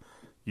that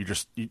you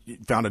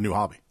found a new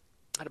hobby?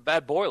 I had a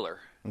bad boiler.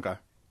 Okay.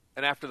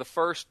 And after the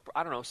first,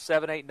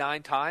 7, 8,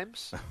 9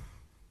 times,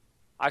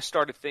 I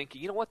started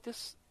thinking, you know what,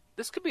 this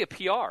could be a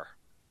PR.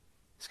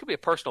 This could be a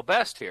personal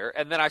best here.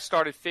 And then I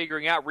started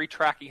figuring out,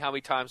 retracking how many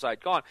times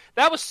I'd gone.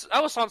 That was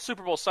on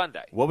Super Bowl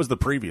Sunday. What was the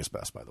previous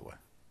best, by the way?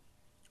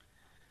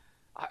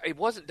 It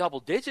wasn't double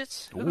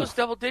digits. Who goes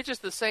double digits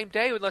the same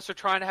day unless they're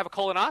trying to have a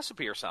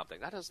colonoscopy or something?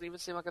 That doesn't even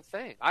seem like a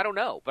thing. I don't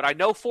know. But I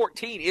know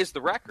 14 is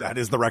the record. That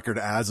is the record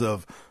as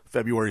of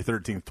February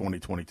 13th,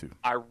 2022.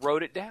 I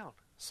wrote it down.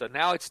 So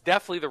now it's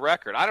definitely the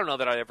record. I don't know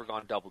that I've ever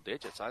gone double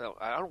digits. I don't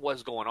know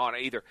what's going on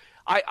either.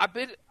 I've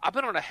been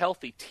on a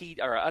healthy tea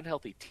or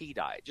unhealthy tea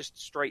diet,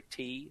 just straight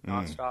tea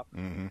nonstop.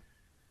 Mm-hmm.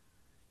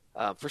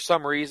 for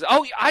some reason.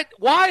 Oh,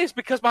 why is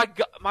because my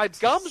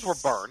gums were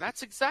burned.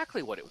 That's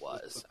exactly what it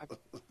was.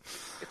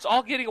 It's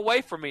all getting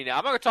away from me now.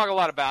 I'm not going to talk a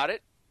lot about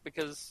it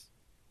because,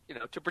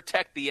 to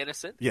protect the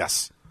innocent.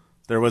 Yes,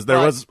 there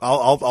was.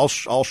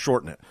 I'll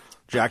shorten it.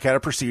 Jack had a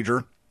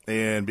procedure,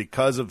 and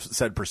because of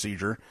said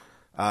procedure,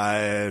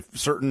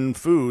 certain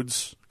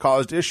foods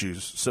caused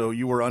issues. So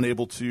you were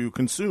unable to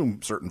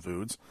consume certain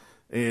foods,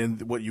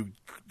 and what you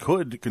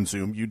could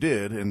consume, you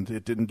did, and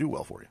it didn't do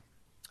well for you.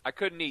 I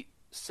couldn't eat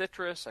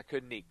citrus. I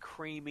couldn't eat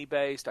creamy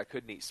based. I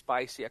couldn't eat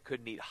spicy. I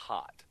couldn't eat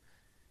hot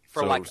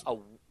for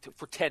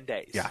for 10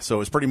 days. Yeah,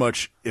 so it's pretty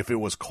much if it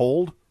was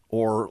cold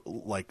or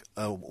like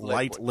a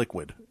light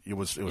liquid, it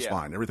was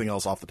fine. Everything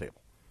else off the table.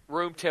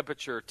 Room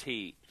temperature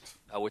tea,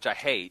 which I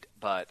hate,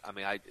 but I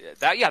mean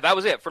that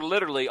was it for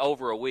literally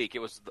over a week. It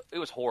was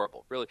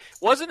horrible. Really,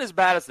 wasn't as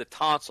bad as the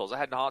tonsils. I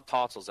had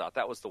tonsils out.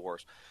 That was the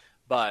worst,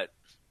 but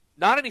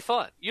not any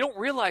fun. You don't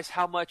realize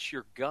how much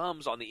your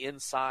gums on the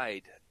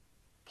inside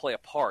play a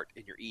part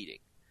in your eating.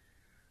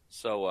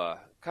 So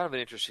kind of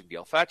an interesting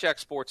deal. Fat Jack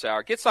Sports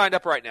Hour. Get signed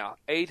up right now.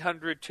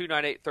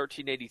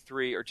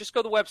 800-298-1383 or just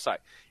go to the website.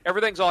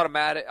 Everything's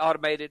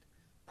automated.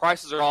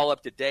 Prices are all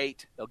up to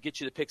date. They'll get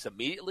you the picks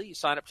immediately. You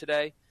sign up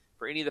today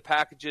for any of the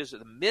packages.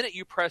 The minute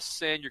you press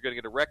send, you're going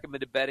to get a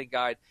recommended betting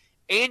guide,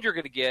 and you're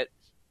going to get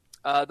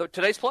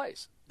today's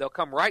plays. They'll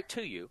come right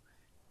to you.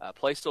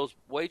 Place those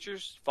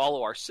wagers,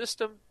 follow our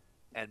system,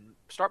 and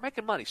start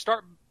making money.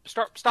 Stop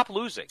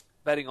losing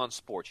betting on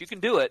sports. You can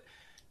do it.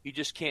 You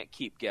just can't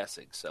keep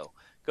guessing. So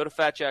go to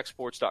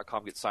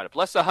fatjacksports.com, get signed up.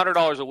 Less than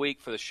 $100 a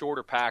week for the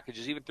shorter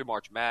packages, even through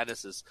March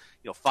Madness is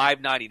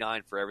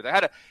 $5.99 for everything. I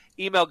had an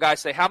email guy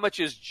say, how much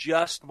is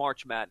just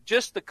March Madness,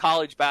 just the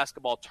college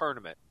basketball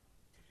tournament?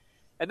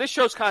 And this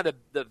shows kind of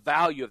the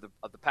value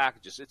of the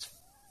packages. It's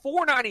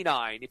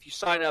 $4.99 if you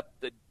sign up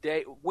the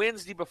day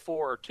Wednesday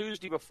before or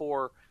Tuesday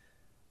before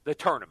the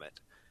tournament.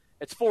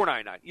 It's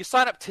 $4.99. You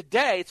sign up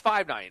today, it's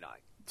 $5.99.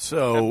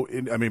 So,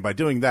 by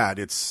doing that,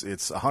 it's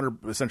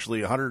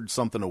essentially $100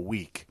 something a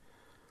week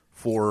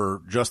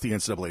for just the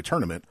NCAA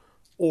tournament,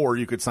 or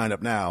you could sign up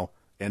now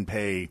and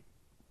pay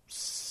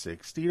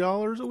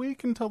 $60 a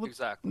week until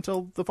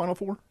the Final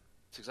Four.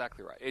 That's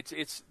exactly right.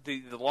 It's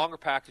the longer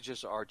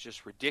packages are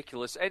just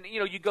ridiculous, and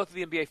you go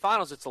through the NBA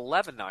Finals, it's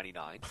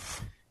 $11.99.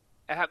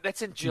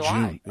 That's in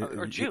July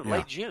or June,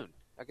 late June.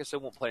 I guess they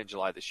won't play in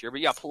July this year, but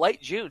yeah, late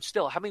June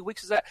still. How many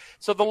weeks is that?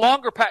 So the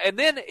longer and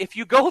then if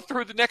you go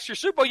through the next year's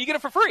Super Bowl, you get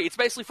it for free. It's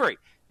basically free.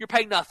 You're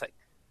paying nothing.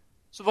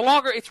 So the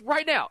longer, it's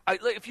right now.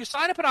 If you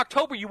sign up in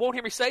October, you won't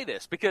hear me say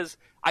this because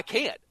I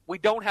can't. We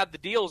don't have the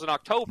deals in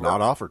October. Not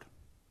offered.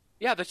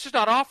 Yeah, that's just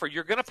not offered.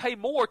 You're going to pay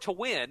more to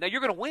win. Now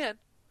you're going to win,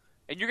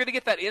 and you're going to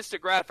get that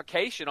instant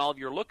gratification all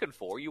you're looking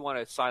for. You want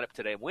to sign up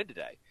today and win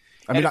today.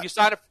 If you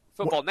sign up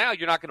football now,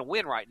 you're not going to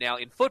win right now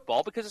in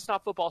football because it's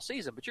not football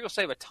season, but you're going to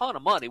save a ton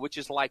of money, which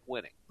is like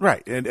winning.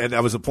 Right, and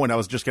that was the point I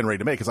was just getting ready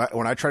to make, because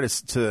when I try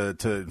to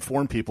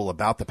inform people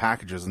about the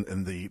packages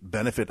and the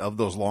benefit of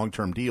those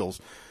long-term deals,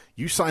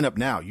 you sign up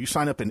now. You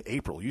sign up in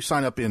April. You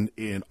sign up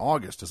in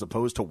August as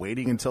opposed to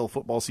waiting until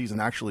football season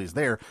actually is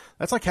there.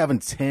 That's like having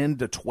 10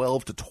 to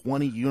 12 to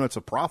 20 units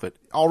of profit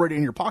already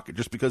in your pocket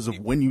just because of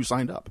when you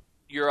signed up.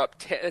 You're up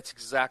 10. That's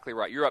exactly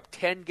right. You're up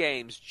 10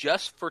 games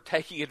just for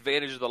taking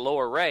advantage of the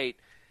lower rate.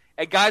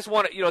 And guys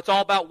want to, it's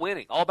all about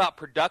winning, all about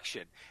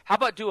production. How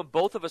about doing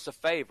both of us a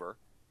favor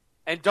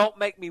and don't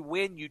make me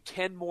win you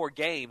 10 more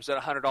games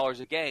at $100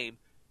 a game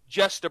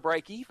just to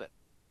break even?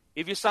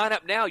 If you sign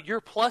up now,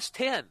 you're plus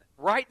 10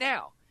 right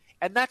now.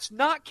 And that's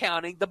not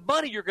counting the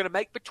money you're going to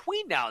make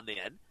between now and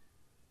then.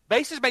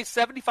 Bases made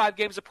 75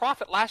 games of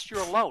profit last year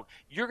alone.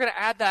 You're going to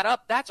add that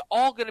up. That's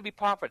all going to be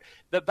profit.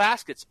 The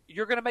baskets,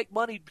 you're going to make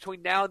money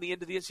between now and the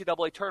end of the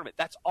NCAA tournament.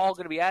 That's all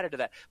going to be added to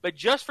that. But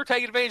just for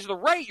taking advantage of the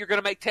rate, you're going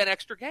to make 10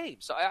 extra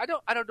games. So I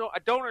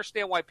don't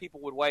understand why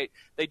people would wait.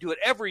 They do it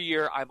every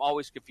year. I'm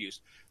always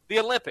confused. The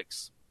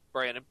Olympics,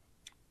 Brandon.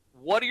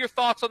 What are your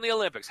thoughts on the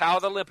Olympics? How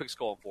are the Olympics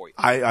going for you?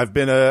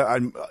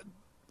 I'm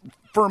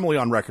firmly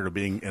on record of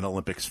being an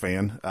Olympics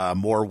fan,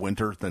 more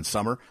winter than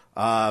summer,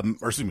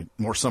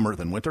 more summer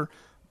than winter.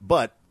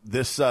 But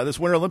this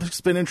Winter Olympics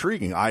has been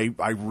intriguing.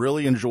 I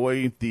really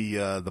enjoy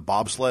the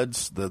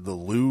bobsleds, the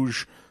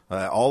luge,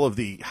 all of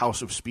the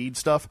House of Speed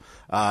stuff,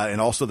 and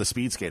also the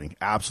speed skating.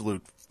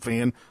 Absolute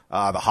fan.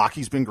 The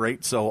hockey's been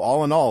great. So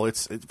all in all,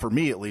 it's for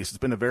me at least, it's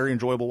been a very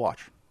enjoyable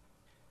watch.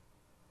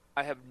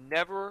 I have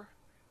never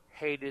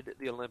hated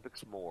the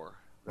Olympics more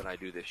than I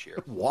do this year.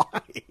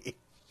 Why?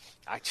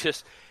 I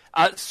just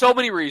so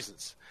many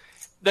reasons.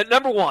 The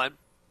number one,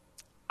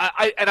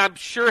 and I'm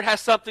sure it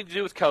has something to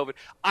do with COVID.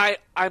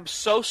 I'm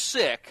so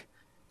sick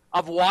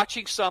of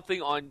watching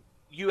something on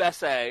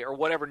USA or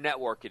whatever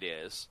network it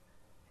is,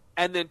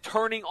 and then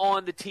turning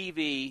on the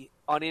TV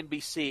on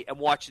NBC and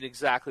watching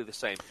exactly the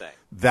same thing.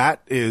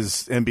 That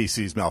is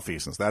NBC's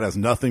malfeasance. That has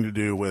nothing to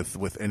do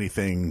with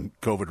anything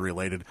COVID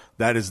related.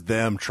 That is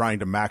them trying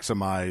to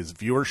maximize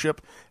viewership.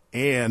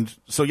 And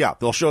so, yeah,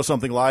 they'll show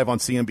something live on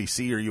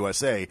CNBC or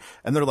USA,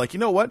 and they're like, you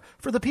know what?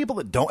 For the people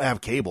that don't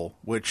have cable,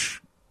 which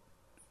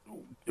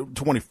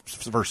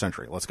 21st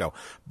century. Let's go.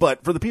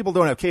 But for the people who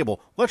don't have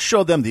cable, let's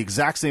show them the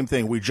exact same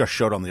thing we just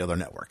showed on the other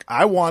network.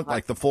 I want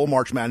like the full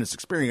March Madness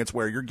experience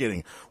where you're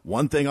getting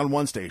one thing on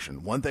one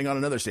station, one thing on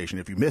another station.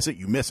 If you miss it,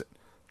 you miss it.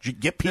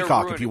 Get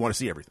Peacock if you want to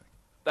see everything.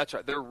 That's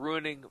right. They're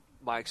ruining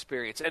my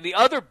experience. And the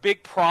other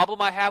big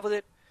problem I have with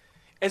it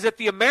is that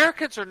the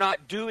Americans are not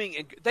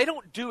they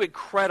don't do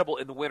incredible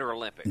in the Winter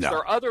Olympics. No. There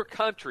are other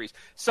countries.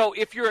 So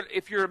if you're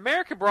an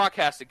American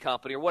broadcasting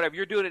company or whatever,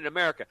 you're doing it in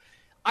America.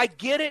 I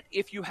get it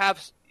if you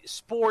have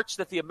sports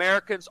that the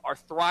Americans are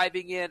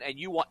thriving in and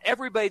you want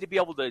everybody to be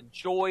able to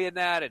enjoy in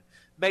that and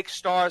make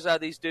stars out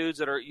of these dudes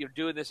that are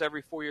doing this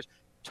every 4 years.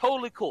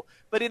 Totally cool.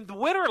 But in the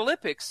Winter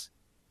Olympics,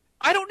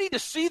 I don't need to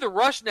see the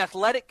Russian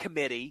Athletic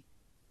Committee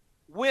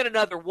win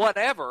another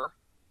whatever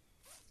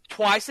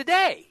twice a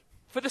day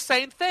for the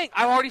same thing.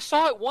 I already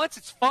saw it once.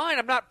 It's fine.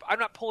 I'm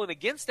not pulling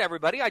against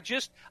everybody. I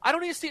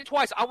don't need to see it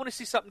twice. I want to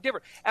see something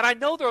different. And I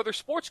know there are other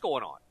sports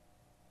going on.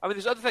 I mean,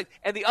 there's other things.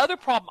 And the other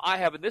problem I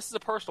have, and this is a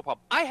personal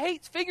problem, I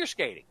hate figure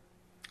skating.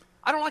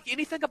 I don't like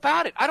anything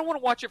about it. I don't want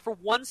to watch it for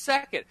 1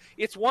 second.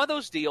 It's one of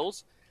those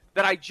deals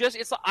that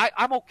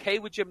I'm okay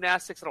with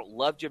gymnastics. I don't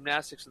love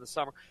gymnastics in the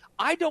summer.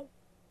 I don't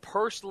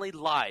personally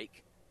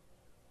like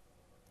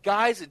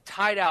guys in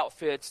tight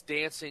outfits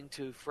dancing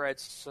to Frank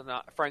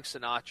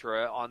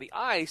Sinatra on the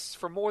ice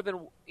for more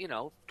than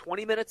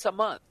 20 minutes a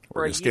month.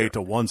 Or you skate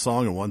to one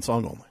song and one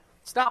song only.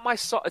 It's not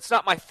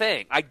my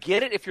thing. I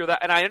get it if you're that,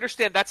 and I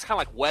understand that's kind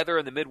of like weather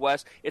in the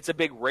Midwest. It's a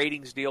big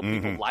ratings deal.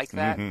 People like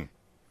that.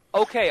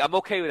 Okay, I'm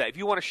okay with that. If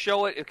you want to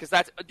show it, because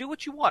do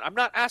what you want. I'm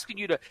not asking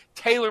you to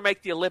tailor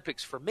make the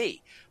Olympics for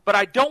me, but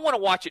I don't want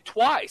to watch it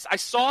twice. I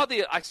saw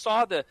the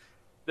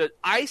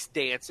ice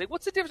dancing.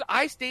 What's the difference?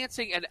 Ice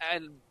dancing and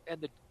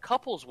the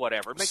couples,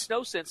 whatever. It makes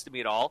no sense to me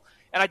at all,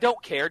 and I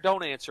don't care.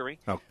 Don't answer me.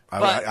 Oh,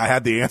 I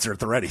had the answer at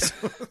the readies.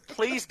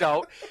 Please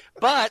don't.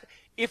 But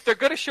if they're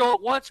going to show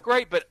it once,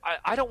 great, but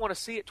I don't want to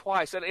see it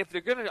twice. And if they're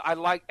going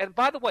to, and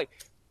by the way,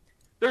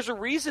 there's a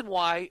reason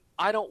why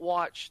I don't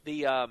watch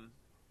the,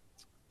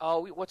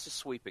 what's the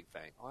sweeping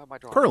thing? Why am I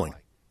drawing curling?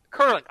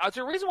 Curling. There's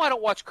a reason why I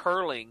don't watch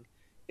curling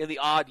in the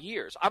odd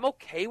years. I'm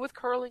okay with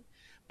curling,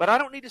 but I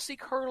don't need to see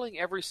curling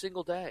every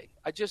single day.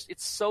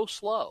 It's so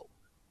slow.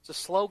 It's a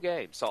slow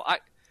game. So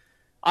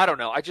I don't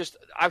know.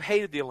 I've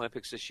hated the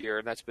Olympics this year,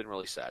 and that's been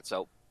really sad.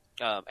 So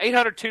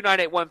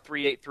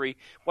 800-298-1383.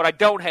 What I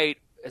don't hate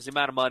is the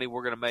amount of money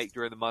we're going to make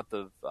during the month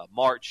of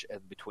March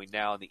and between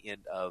now and the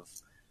end of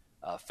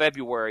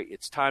February.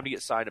 It's time to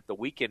get signed up. The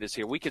weekend is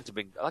here. Weekends have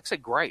been, like I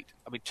said, great.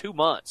 I mean, 2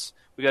 months.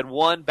 We had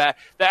one bad.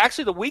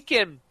 Actually, the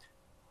weekend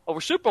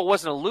over Super Bowl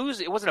wasn't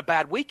It wasn't a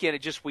bad weekend.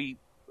 It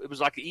was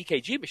like the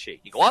EKG machine.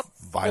 You go up,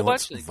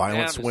 violent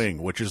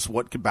swing, which is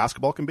what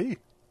basketball can be.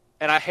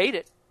 And I hate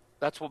it.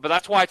 But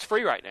that's why it's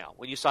free right now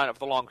when you sign up for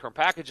the long-term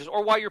packages,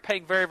 or why you're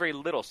paying very, very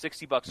little,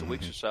 $60 a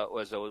week or so,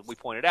 as we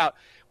pointed out,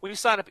 when you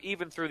sign up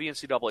even through the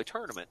NCAA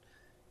tournament,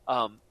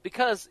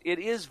 because it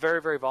is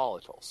very, very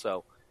volatile.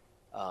 So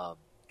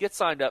get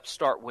signed up,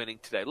 start winning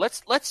today.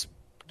 Let's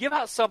give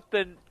out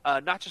something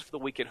not just for the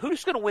weekend.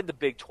 Who's going to win the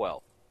Big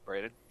 12,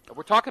 Brandon?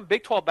 We're talking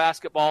Big 12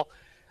 basketball.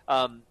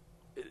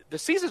 The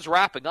season's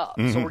wrapping up,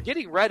 so we're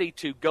getting ready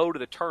to go to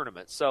the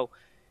tournament. So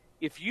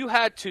if you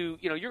had to,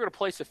 you're going to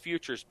place a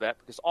futures bet,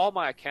 because all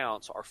my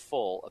accounts are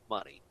full of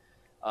money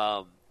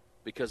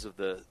because of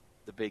the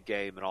big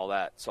game and all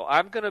that. So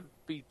I'm going to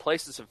be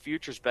placing some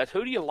futures bets.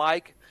 Who do you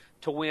like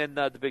to win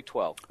the Big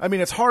 12? I mean,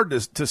 it's hard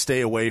to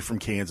stay away from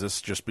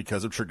Kansas just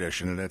because of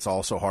tradition, and it's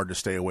also hard to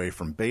stay away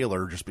from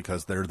Baylor just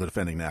because they're the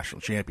defending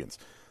national champions.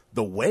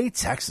 The way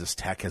Texas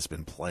Tech has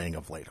been playing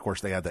of late, of course,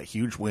 they had that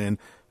huge win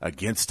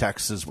against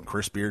Texas when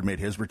Chris Beard made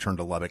his return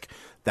to Lubbock.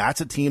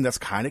 That's a team that's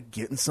kind of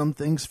getting some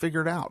things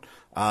figured out.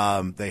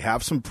 They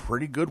have some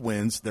pretty good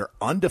wins. They're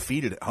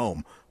undefeated at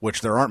home,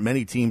 which there aren't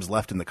many teams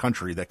left in the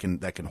country that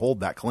can hold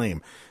that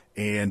claim.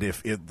 And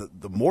if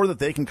the more that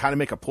they can kind of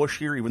make a push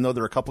here, even though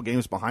they're a couple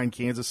games behind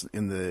Kansas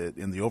in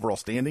the overall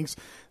standings,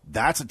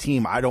 that's a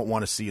team I don't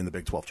want to see in the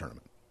Big 12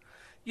 tournament.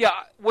 Yeah,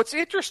 what's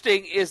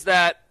interesting is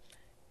that.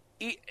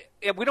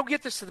 And we don't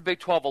get this to the Big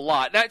 12 a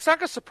lot. Now, it's not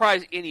going to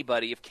surprise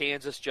anybody if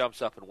Kansas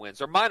jumps up and wins.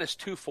 They're minus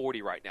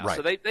 240 right now. Right.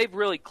 So they've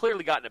really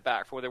clearly gotten it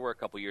back from where they were a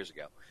couple years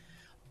ago.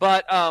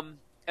 But and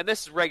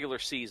this is regular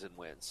season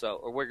wins,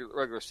 or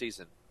regular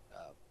season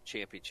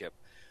championship.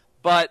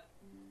 But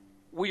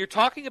when you're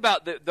talking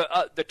about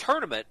the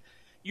tournament,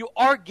 you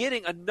are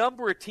getting a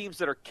number of teams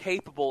that are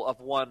capable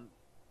of one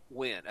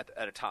win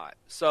at a time.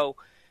 So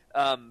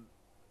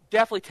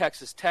definitely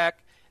Texas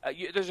Tech.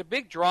 There's a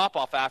big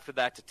drop-off after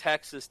that to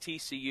Texas,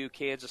 TCU,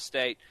 Kansas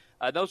State.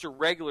 Those are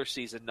regular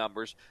season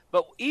numbers.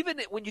 But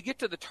even when you get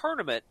to the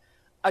tournament,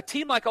 a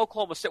team like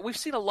Oklahoma State, we've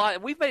seen a lot,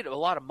 and we've made a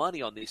lot of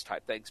money on these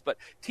type things, but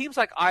teams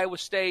like Iowa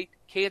State,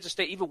 Kansas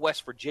State, even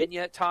West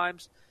Virginia at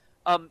times,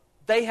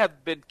 they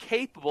have been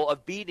capable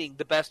of beating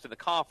the best in the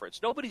conference.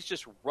 Nobody's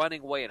just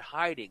running away and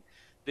hiding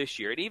this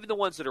year. And even the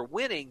ones that are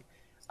winning,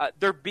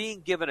 they're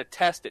being given a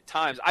test at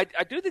times. I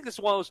do think this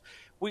is one of those,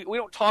 we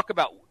don't talk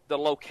about the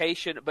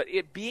location, but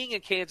it being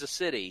in Kansas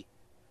City,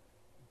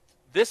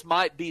 this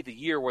might be the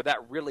year where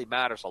that really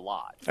matters a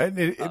lot.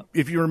 And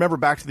if you remember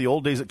back to the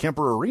old days at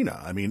Kemper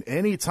Arena, I mean,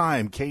 any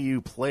time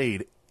KU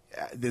played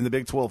in the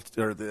Big 12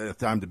 or at the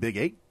time the Big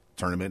 8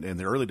 tournament in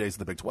the early days of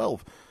the Big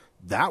 12,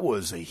 that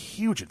was a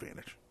huge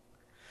advantage.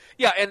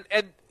 Yeah, and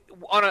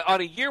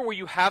on a year where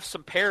you have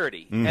some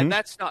parity, and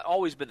that's not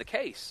always been the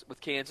case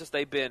with Kansas.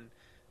 They've been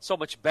so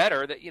much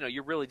better that,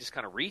 you're really just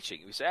kind of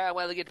reaching. You say,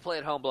 well, they get to play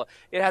at home. Blah.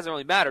 It hasn't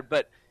really mattered.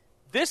 But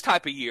this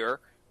type of year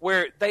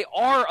where they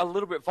are a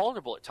little bit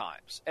vulnerable at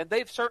times, and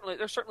they're certainly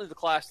the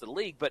class of the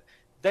league, but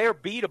they're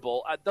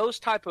beatable. Those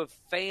type of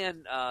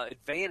fan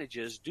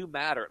advantages do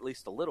matter at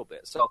least a little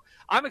bit. So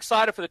I'm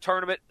excited for the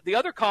tournament. The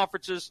other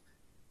conferences,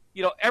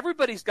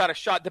 everybody's got a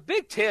shot. The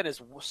Big Ten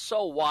is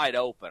so wide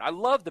open. I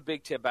love the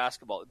Big Ten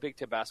basketball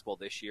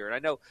this year. And I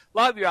know a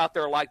lot of you out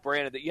there are like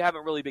Brandon that you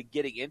haven't really been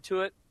getting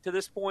into it to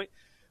this point.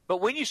 But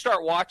when you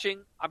start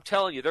watching, I'm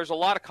telling you, there's a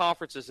lot of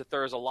conferences that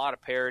there is a lot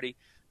of parity.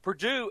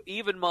 Purdue,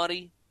 even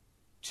money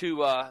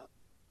to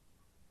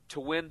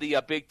win the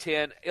Big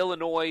Ten.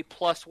 Illinois,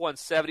 plus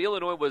 170.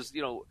 Illinois was,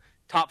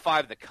 top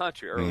 5 in the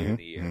country earlier in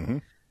the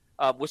year.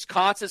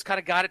 Wisconsin's kind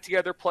of got it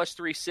together, plus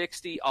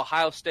 360.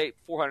 Ohio State,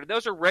 400.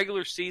 Those are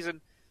regular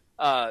season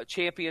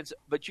champions,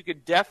 but you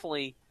can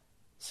definitely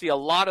see a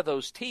lot of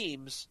those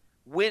teams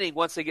winning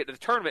once they get to the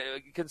tournament.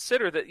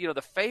 Consider that,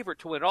 the favorite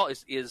to win it all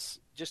is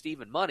just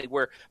even money,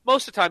 where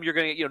most of the time you're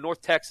going to get,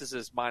 North Texas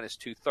is minus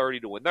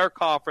 230 to win their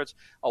conference.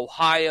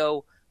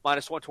 Ohio,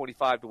 minus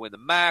 125 to win the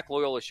MAC.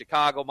 Loyola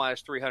Chicago,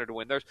 minus 300 to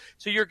win theirs.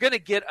 So you're going to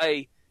get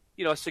a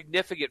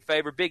significant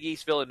favorite. Big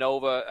East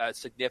Villanova, a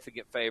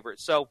significant favorite.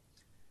 So,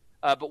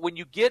 but when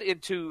you get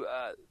into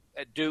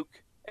at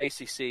Duke,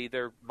 ACC,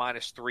 they're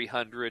minus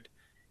 300.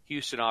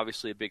 Houston,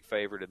 obviously, a big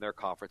favorite in their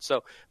conference.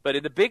 So, but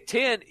in the Big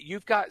Ten,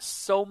 you've got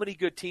so many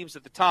good teams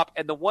at the top,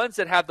 and the ones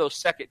that have those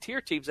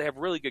second-tier teams, they have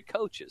really good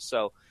coaches.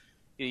 So,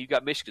 you've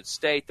got Michigan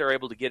State; they're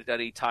able to get it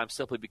done any time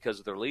simply because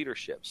of their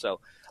leadership.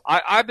 So,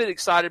 I've been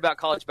excited about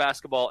college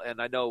basketball, and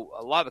I know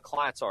a lot of the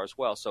clients are as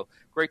well. So,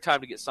 great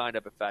time to get signed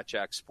up at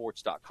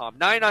FatJackSports.com.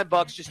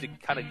 $99 just to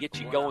kind of get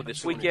you going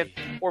this weekend,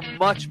 or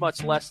much,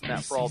 much less than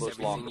that for all those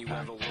longer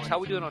packages. How are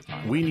we doing on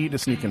time? We need to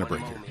sneak in a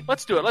break here.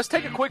 Let's do it. Let's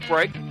take a quick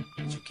break.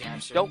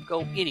 Don't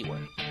go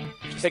anywhere.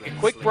 Take a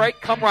quick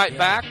break. Come right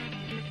back.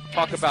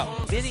 Talk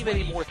about many,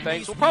 many more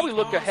things. We'll probably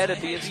look ahead at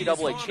the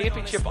NCAA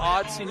championship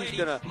odds, see who's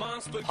going to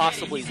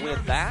possibly win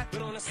that,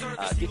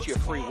 get you a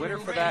free winner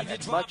for that,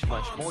 and much,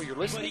 much more. You're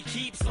listening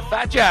to the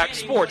Fat Jack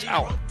Sports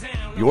Hour.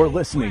 You're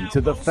listening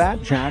to the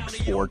Fat Jack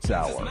Sports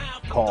Hour.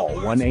 Call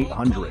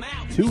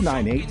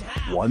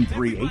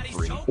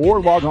 1-800-298-1383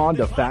 or log on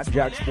to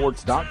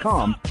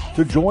FatJackSports.com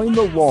to join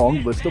the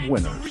long list of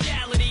winners.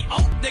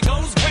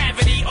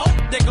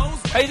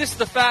 Hey, this is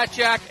the Fat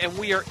Jack, and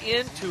we are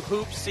into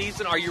hoop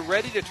season. Are you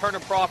ready to turn a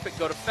profit?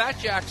 Go to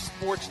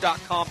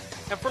FatJackSports.com,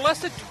 and for less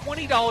than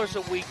 $20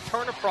 a week,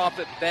 turn a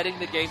profit betting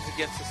the games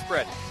against the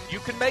spread. You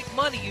can make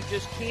money, you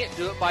just can't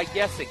do it by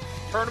guessing.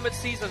 Tournament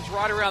season's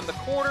right around the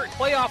corner,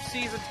 playoff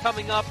season's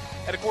coming up,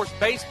 and of course,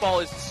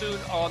 baseball is soon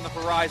on the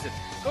horizon.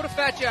 Go to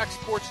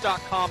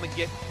FatJackSports.com and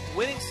get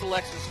winning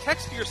selections,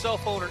 text to your cell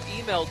phone or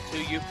emailed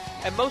to you.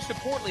 And most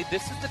importantly,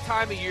 this is the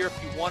time of year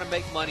if you want to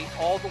make money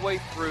all the way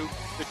through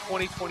the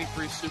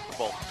 2023 Super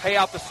Bowl. Pay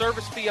out the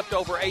service fee up to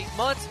over 8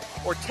 months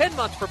or 10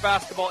 months for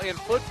basketball and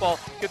football.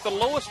 Get the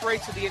lowest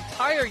rates of the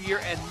entire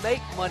year and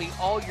make money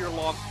all year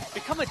long.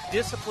 Become a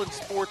disciplined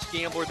sports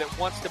gambler that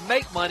wants to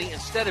make money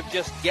instead of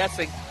just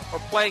guessing or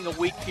playing a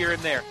week here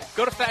and there.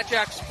 Go to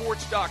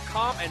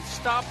FatJackSports.com and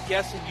stop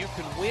guessing. You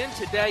can win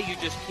today. You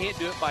just can't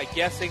do it by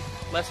guessing.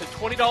 Less than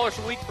 $20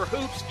 a week for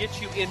hoops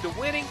gets you into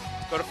winning.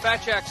 Go to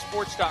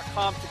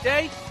FatJackSports.com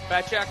today.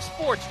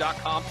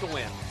 FatJackSports.com to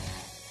win.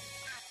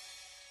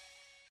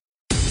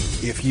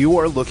 If you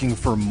are looking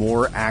for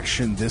more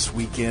action this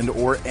weekend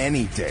or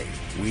any day,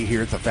 we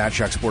here at the Fat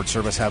Jack Sports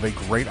Service have a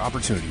great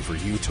opportunity for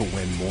you to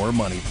win more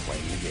money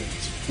playing the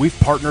games. We've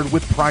partnered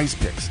with Prize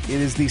Picks. It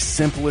is the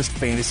simplest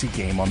fantasy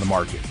game on the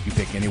market. You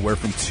pick anywhere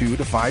from 2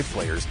 to 5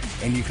 players,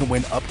 and you can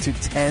win up to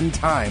 10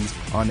 times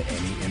on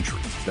any entry.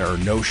 There are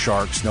no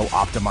sharks, no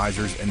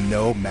optimizers, and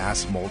no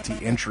mass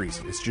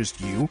multi-entries. It's just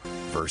you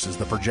versus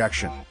the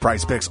projection.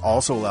 Prize Picks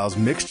also allows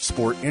mixed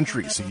sport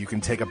entries, so you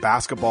can take a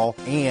basketball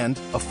and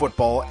a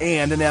football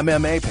and an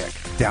MMA pick.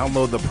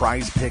 Download the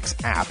Prize Picks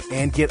app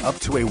and get up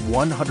to a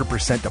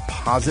 100%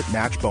 deposit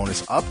match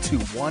bonus up to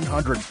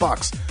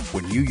 $100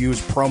 when you use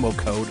promo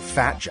code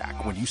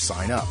FATJACK when you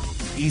sign up.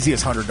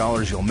 Easiest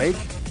 $100 you'll make,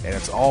 and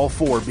it's all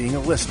for being a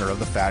listener of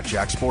the Fat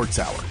Jack Sports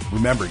Hour.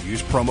 Remember,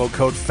 use promo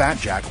code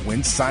FATJACK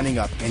when signing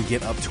up and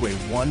get up to a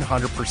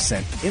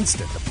 100%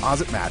 instant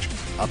deposit match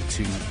up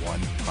to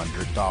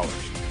 $100.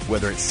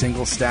 Whether it's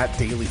single stat,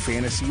 daily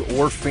fantasy,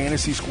 or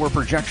fantasy score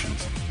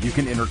projections, you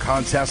can enter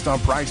contests on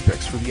Prize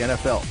Picks for the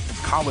NFL,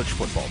 college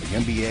football, the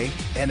NBA,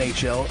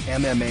 NHL,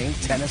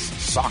 MMA, tennis,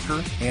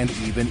 soccer, and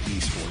even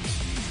esports.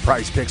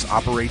 Prize Picks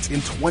operates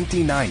in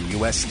 29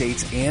 U.S.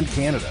 states and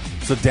Canada,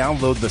 so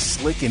download the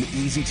slick and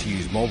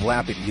easy-to-use mobile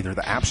app at either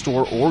the App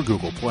Store or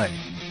Google Play.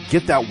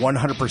 Get that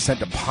 100%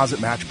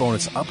 deposit match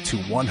bonus up to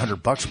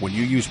 $100 when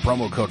you use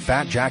promo code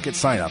FATJack at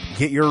sign up.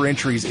 Get your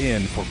entries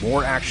in for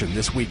more action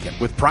this weekend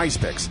with Prize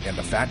Picks and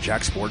the Fat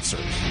Jack Sports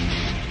Service.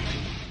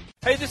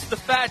 Hey, this is the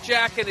Fat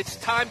Jack, and it's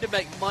time to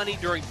make money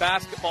during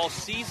basketball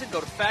season. Go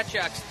to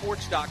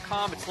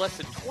FatJackSports.com. It's less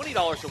than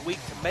 $20 a week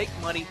to make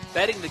money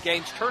betting the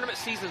games. Tournament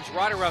season's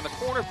right around the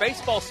corner.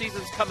 Baseball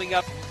season's coming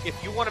up.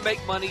 If you want to make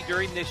money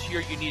during this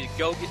year, you need to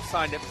go get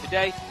signed up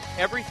today.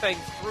 Everything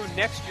through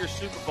next year's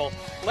Super Bowl,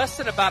 less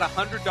than about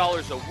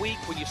 $100 a week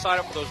when you sign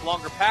up for those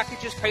longer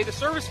packages. Pay the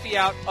service fee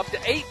out up to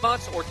 8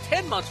 months or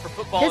 10 months for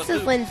football. This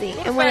is Lindsay,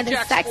 and one of the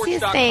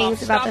sexiest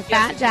things about the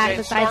Fat Jack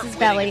besides his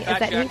belly is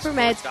that he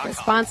promotes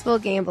responsible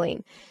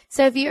gambling.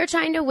 So if you're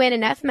trying to win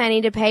enough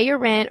money to pay your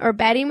rent or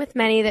betting with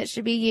money that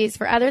should be used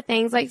for other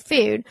things like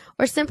food,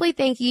 or simply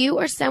think you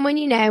or someone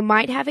you know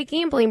might have a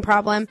gambling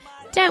problem,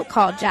 don't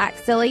call Jack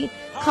Silly.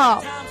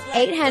 Call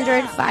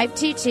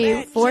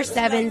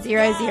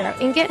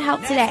 800-522-4700 and get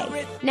help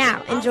today.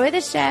 Now, enjoy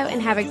the show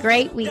and have a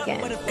great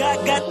weekend. Welcome back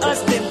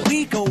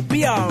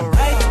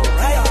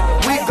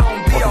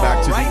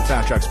to the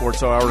Fat Jack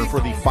Sports Hour, and for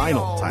the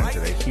final time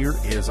today, here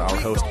is our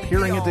host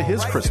peering into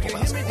his crystal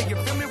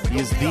basketball. He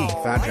is the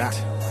Fat Jack.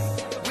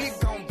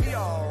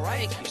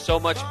 Thank you so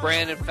much,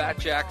 Brandon. Fat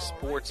Jack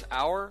Sports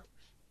Hour.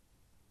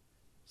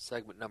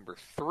 Segment number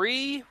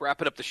 3,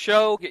 wrapping up the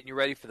show, getting you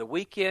ready for the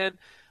weekend.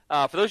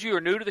 For those of you who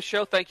are new to the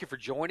show, thank you for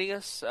joining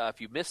us. If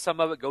you missed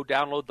some of it, go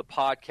download the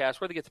podcast.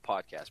 Where do they get the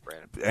podcast,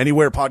 Brandon?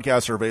 Anywhere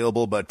podcasts are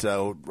available, but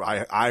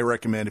I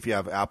recommend if you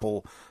have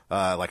Apple,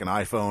 like an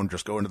iPhone,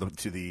 just go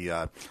into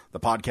the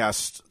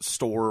podcast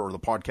store or the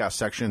podcast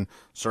section,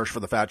 search for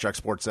the Fat Jack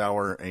Sports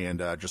Hour, and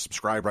just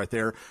subscribe right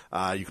there.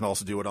 You can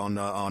also do it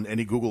on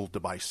any Google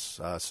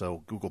device,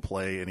 so Google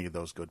Play, any of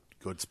those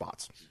good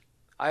spots.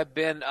 I've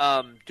been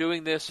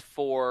doing this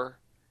for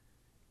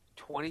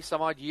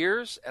 20-some-odd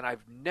years, and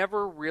I've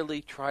never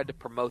really tried to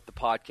promote the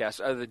podcast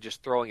other than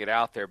just throwing it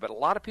out there. But a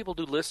lot of people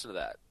do listen to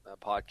that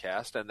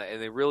podcast, and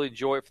they really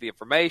enjoy it for the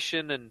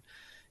information and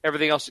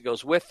everything else that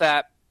goes with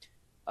that.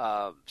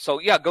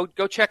 So, yeah, go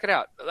check it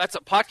out. That's a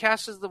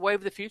podcast is the wave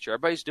of the future.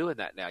 Everybody's doing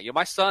that now.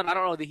 My son, I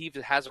don't know that he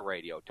even has a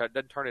radio.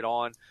 Doesn't turn it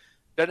on.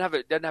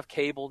 Doesn't have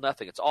cable,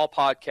 nothing. It's all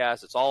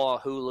podcasts. It's all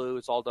on Hulu.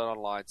 It's all done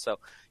online. So,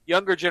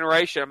 younger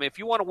generation, I mean, if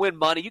you want to win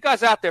money, you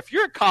guys out there, if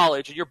you're in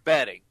college and you're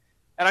betting,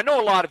 and I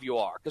know a lot of you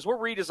are, because we're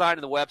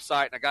redesigning the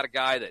website, and I got a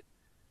guy that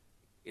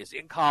is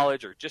in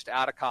college or just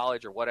out of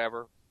college or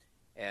whatever,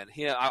 and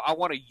I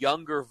want a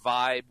younger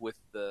vibe with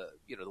the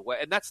way,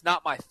 and that's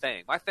not my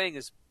thing. My thing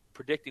is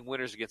predicting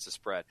winners against the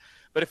spread.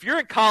 But if you're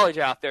in college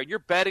out there and you're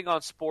betting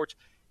on sports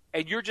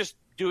and you're just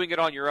doing it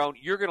on your own,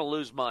 you're going to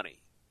lose money,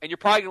 and you're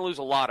probably going to lose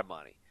a lot of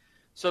money.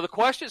 So the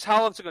question is,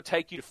 how long is it going to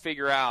take you to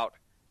figure out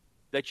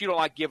that you don't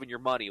like giving your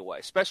money away,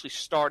 especially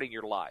starting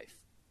your life?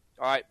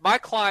 All right, my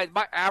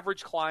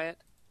average client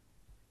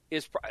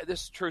is,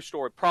 this is a true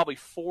story, probably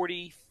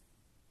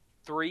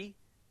 43,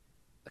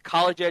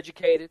 college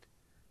educated,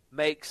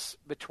 makes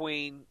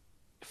between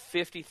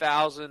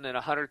 $50,000 and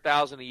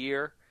 $100,000 a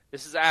year.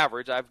 This is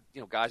average. I've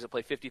guys that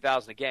play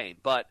 $50,000 a game,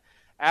 but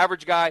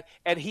average guy,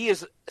 and he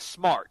is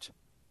smart.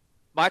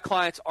 My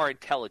clients are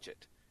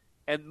intelligent,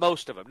 and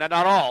most of them. Now,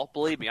 not all.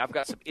 Believe me, I've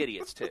got some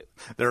idiots too.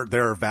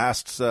 There are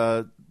vast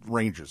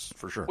ranges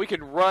for sure. We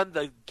can run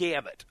the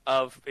gamut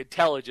of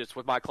intelligence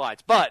with my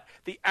clients, but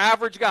the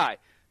average guy,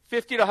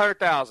 50 to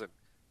 100,000,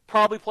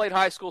 probably played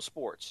high school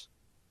sports,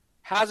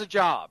 has a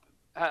job,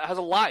 has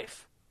a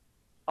life,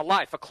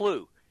 a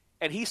clue,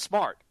 and he's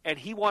smart, and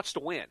he wants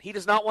to win. He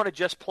does not want to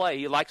just play.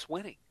 He likes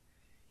winning.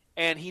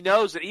 And he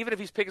knows that even if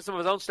he's picking some of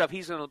his own stuff,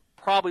 he's going to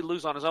probably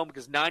lose on his own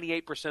because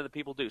 98% of the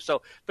people do.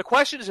 So the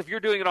question is, if you're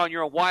doing it on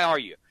your own, why are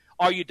you?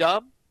 Are you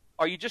dumb?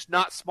 Are you just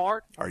not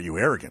smart? Are you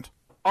arrogant?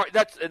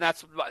 That's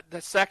the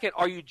second.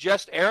 Are you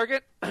just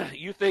arrogant?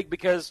 You think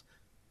because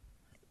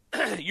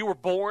you were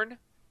born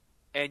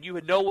and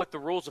you know what the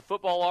rules of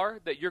football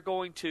are that you're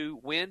going to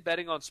win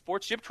betting on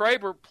sports? Jim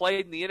Traber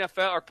played in the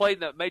NFL or played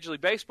in the Major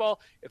League Baseball,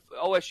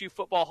 OSU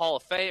Football Hall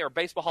of Fame or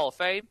Baseball Hall of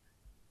Fame.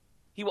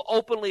 He will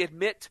openly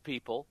admit to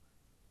people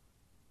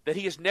that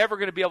he is never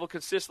going to be able to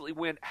consistently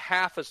win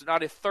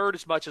not a third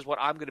as much as what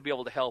I'm going to be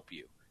able to help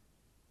you.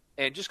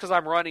 And just because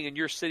I'm running in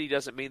your city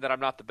doesn't mean that I'm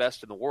not the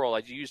best in the world.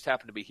 You just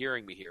happen to be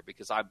hearing me here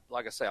because I'm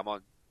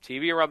on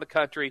TV around the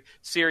country,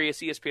 Sirius,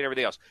 ESPN,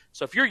 everything else.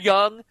 So if you're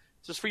young,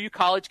 this is for you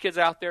college kids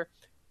out there,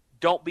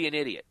 don't be an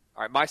idiot.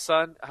 All right, my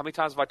son, how many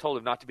times have I told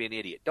him not to be an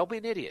idiot? Don't be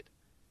an idiot.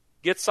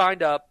 Get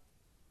signed up,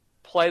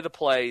 play the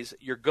plays.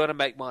 You're going to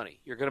make money.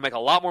 You're going to make a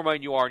lot more money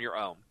than you are on your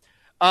own.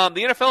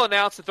 The NFL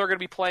announced that they're going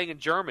to be playing in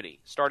Germany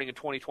starting in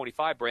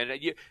 2025, Brandon.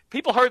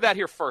 People heard that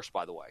here first,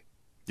 by the way.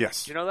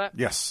 Yes. Do you know that?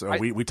 Yes.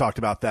 We talked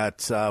about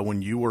that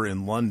when you were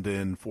in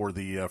London for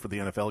the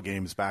NFL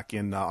games back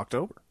in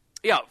October.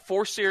 Yeah,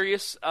 for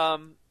Sirius.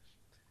 And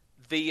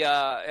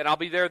I'll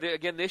be there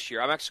again this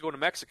year. I'm actually going to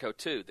Mexico,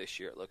 too, this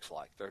year, it looks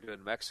like. They're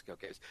doing Mexico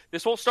games.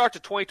 This won't start to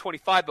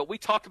 2025, but we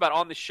talked about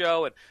on the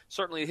show, and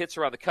certainly it hits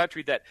around the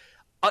country, that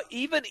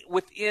even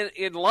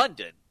in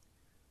London,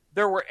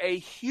 there were a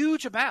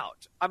huge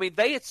amount. I mean,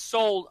 they had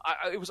sold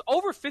it was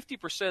over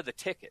 50% of the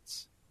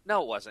tickets.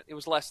 No, it wasn't. It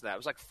was less than that. It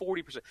was like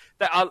 40%.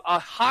 A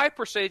high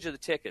percentage of the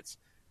tickets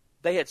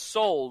they had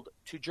sold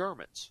to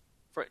Germans.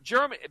 For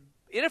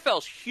NFL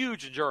is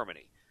huge in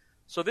Germany.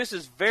 So this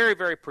is very,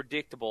 very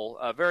predictable,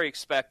 very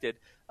expected,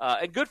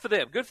 and good for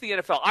them. Good for the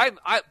NFL.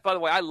 I by the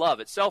way, I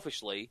love it.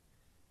 Selfishly,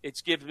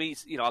 it's given me,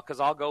 because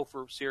I'll go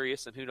for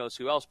Sirius and who knows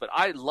who else, but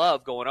I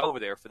love going over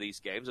there for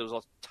these games. It was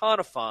a ton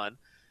of fun.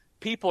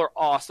 People are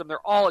awesome.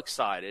 They're all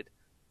excited.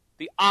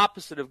 The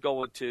opposite of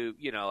going to,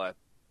 a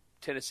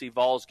Tennessee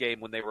Vols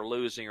game when they were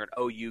losing, or an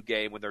OU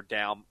game when they're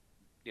down,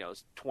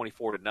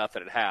 24-0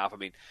 at half. I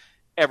mean,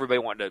 everybody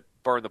wanted to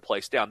burn the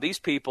place down. These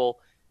people,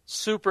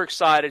 super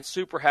excited,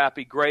 super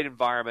happy, great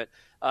environment,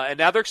 and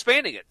now they're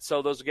expanding it.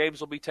 So those games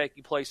will be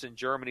taking place in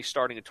Germany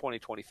starting in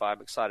 2025.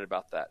 I'm excited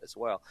about that as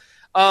well.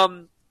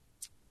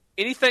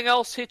 Anything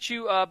else hit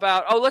you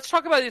about – let's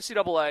talk about the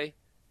NCAA.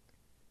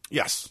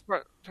 Yes.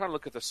 I'm trying to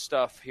look at the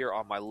stuff here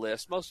on my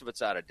list. Most of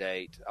it's out of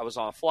date. I was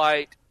on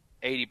Flight.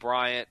 80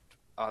 Bryant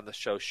on the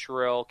show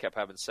Shrill kept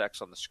having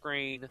sex on the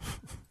screen.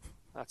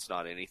 That's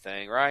not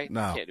anything, right?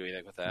 No. You can't do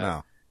anything with that.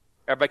 No.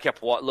 Everybody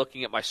kept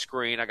looking at my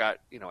screen. I got,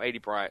 80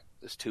 Bryant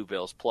is 2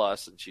 bills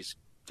plus, and she's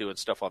doing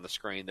stuff on the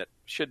screen that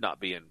should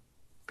not be in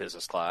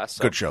business class.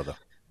 So. Good show, though.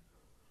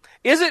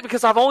 Is it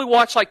because I've only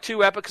watched like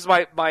 2 episodes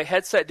because my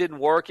headset didn't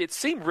work? It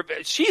seemed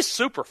she's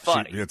super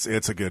funny.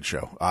 It's a good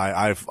show.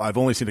 I've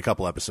only seen a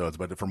couple episodes,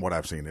 but from what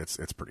I've seen, it's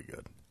pretty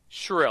good.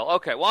 Shrill.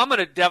 Okay, well I'm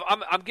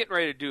getting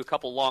ready to do a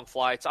couple long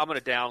flights. I'm going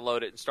to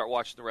download it and start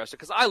watching the rest of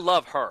it because I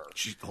love her.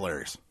 She's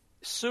hilarious,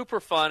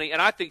 super funny,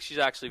 and I think she's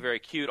actually very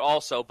cute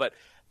also. But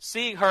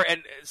seeing her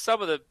and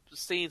some of the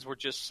scenes were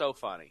just so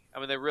funny. I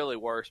mean, they really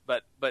were.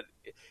 But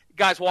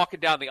guys walking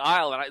down the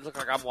aisle, and it looked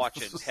like I'm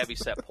watching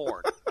heavy-set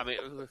porn. I mean,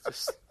 it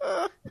was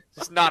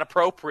just not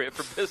appropriate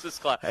for business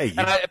class.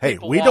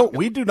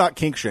 We do not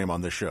kink shame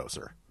on this show,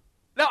 sir.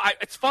 No,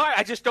 it's fine.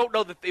 I just don't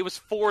know that it was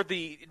for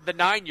the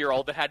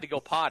 9-year-old that had to go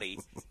potty.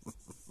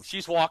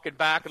 She's walking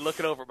back and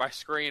looking over at my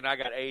screen. I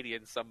got 80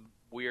 in some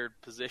weird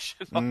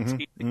position on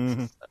TV.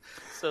 Mm-hmm.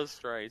 So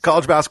strange.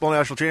 College basketball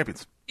national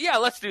champions. Yeah,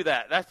 let's do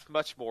that. That's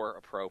much more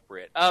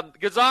appropriate.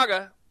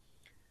 Gonzaga,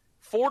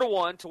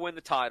 4-1 to win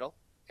the title.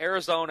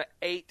 Arizona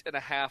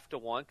 8.5 to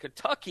 1.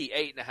 Kentucky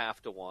 8.5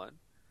 to 1.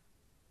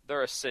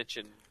 Their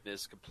ascension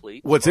is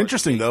complete. What's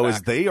interesting though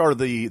is they're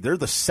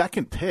the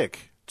second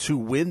pick to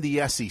win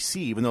the SEC,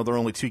 even though they're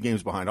only 2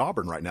 games behind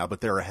Auburn right now.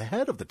 But they're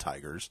ahead of the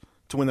Tigers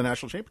to win the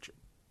national championship.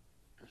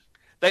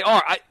 They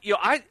are.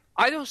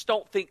 I just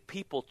don't think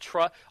people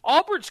trust.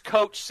 Auburn's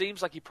coach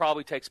seems like he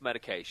probably takes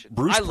medication.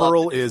 Bruce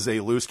Pearl is a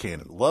loose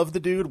cannon. Love the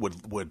dude.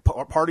 Would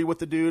party with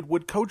the dude.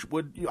 Would coach.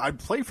 I'd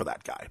play for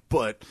that guy.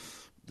 But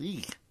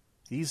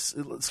he's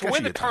to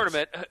win the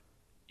tournament.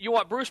 You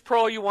want Bruce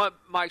Pearl. You want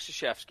Mike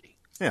Krzyzewski.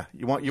 Yeah.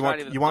 You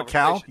want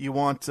Cal. You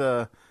want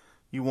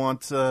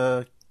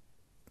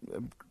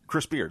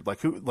Chris Beard.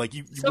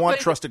 You want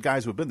trusted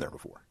guys who have been there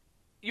before.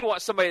 You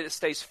want somebody that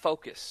stays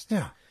focused.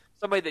 Yeah.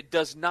 Somebody that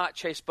does not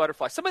chase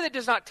butterflies. Somebody that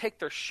does not take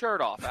their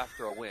shirt off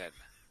after a win.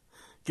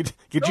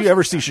 Could you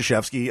ever see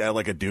Krzyzewski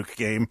at a Duke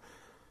game,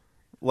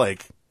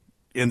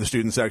 in the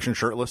student section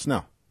shirtless?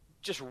 No.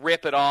 Just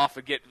rip it off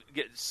and get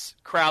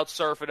crowd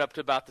surfing up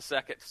to about the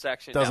second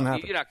section. Doesn't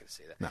happen. You're not going to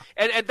see that. No.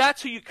 And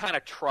that's who you kind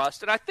of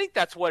trust. And I think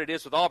that's what it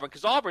is with Auburn,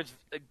 because Auburn's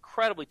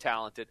incredibly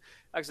talented.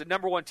 Like I said,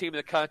 number 1 team in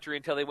the country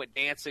until they went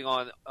dancing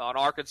on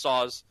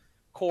Arkansas's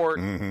court.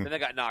 Mm-hmm. Then they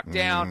got knocked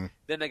down.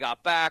 Then they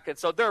got back. And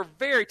so they're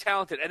very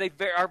talented, and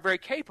they are very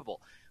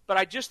capable. But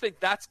I just think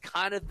that's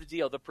kind of the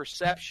deal, the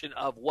perception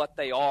of what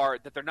they are,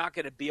 that they're not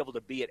going to be able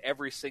to be at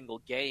every single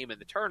game in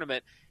the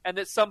tournament, and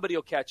that somebody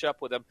will catch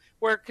up with them.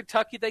 Where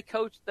Kentucky, they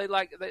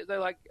like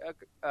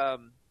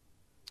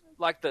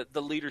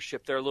the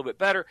leadership there a little bit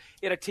better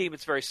in a team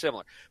that's very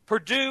similar.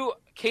 Purdue,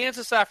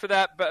 Kansas after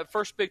that,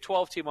 first Big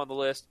 12 team on the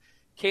list.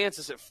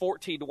 Kansas at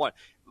 14-1.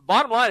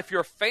 Bottom line, if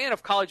you're a fan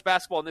of college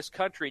basketball in this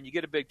country and you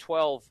get a Big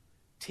 12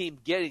 team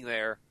getting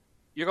there,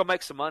 you're going to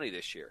make some money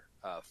this year.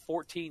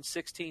 14,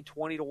 16,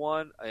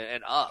 20-1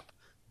 and up.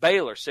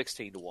 Baylor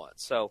 16-1.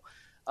 So,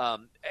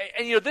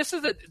 this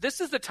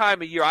is the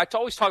time of year. I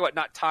always talk about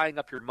not tying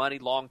up your money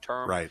long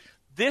term. Right.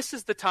 This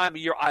is the time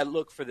of year I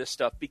look for this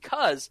stuff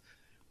because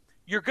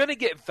you're going to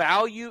get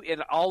value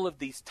in all of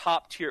these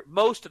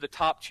most of the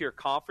top tier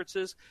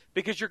conferences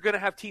because you're going to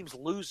have teams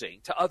losing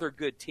to other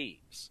good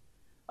teams.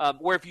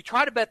 Where if you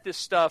try to bet this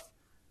stuff,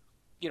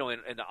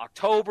 in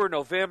October,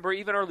 November,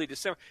 even early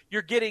December,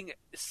 you're getting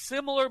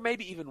similar,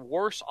 maybe even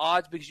worse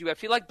odds because you have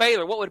teams like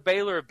Baylor. What would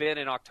Baylor have been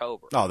in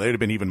October? Oh, they'd have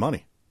been even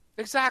money.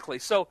 Exactly.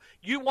 So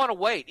you want to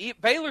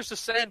wait. Baylor's the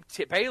same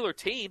Baylor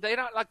team. They're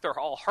not like they're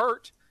all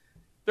hurt.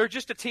 They're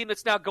just a team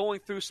that's now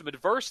going through some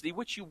adversity,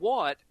 which you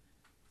want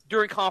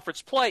during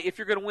conference play if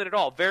you're going to win it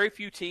all. Very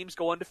few teams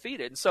go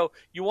undefeated. And so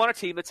you want a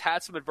team that's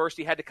had some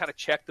adversity, had to kind of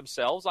check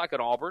themselves like an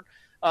Auburn,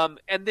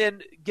 and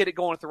then get it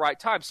going at the right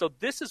time. So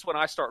this is when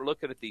I start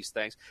looking at these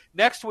things.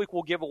 Next week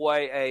we'll give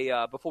away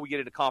before we get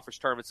into conference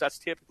tournaments, that's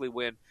typically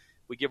when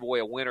we give away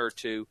a winner or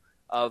two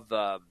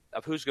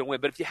who's going to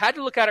win. But if you had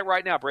to look at it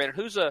right now, Brandon,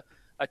 who's a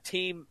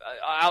team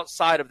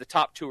outside of the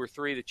top 2 or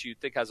 3 that you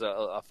think has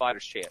a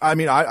fighter's chance? I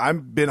mean,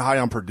 I've been high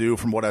on Purdue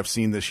from what I've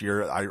seen this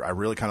year. I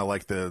really kind of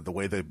like the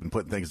way they've been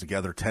putting things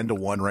together.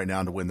 10-1 right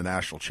now to win the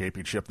national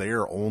championship. They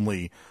are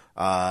only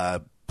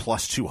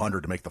plus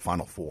 200 to make the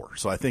Final Four.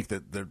 So I think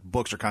that the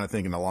books are kind of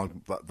thinking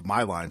along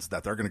my lines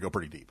that they're going to go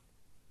pretty deep.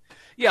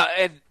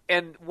 Yeah,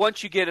 and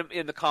once you get them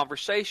in the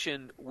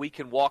conversation, we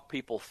can walk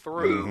people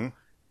through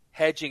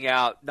hedging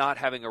out, not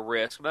having a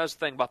risk. I mean, that's the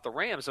thing about the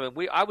Rams. I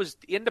mean, I was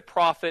into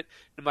profit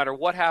no matter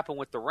what happened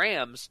with the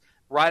Rams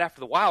right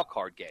after the wild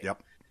card game.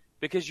 Yep.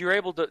 Because you're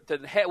able to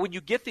when you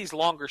get these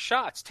longer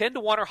shots,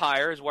 10-1 or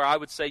higher is where I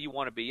would say you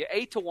want to be.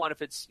 8-1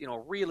 if it's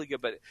really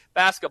good, but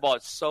basketball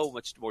is so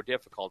much more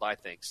difficult, I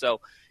think. So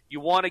you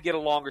want to get a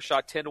longer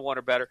shot, 10-1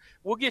 or better.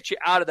 We'll get you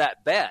out of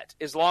that bet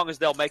as long as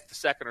they'll make the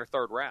second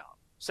round.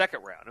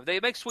 If they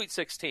make Sweet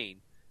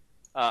 16,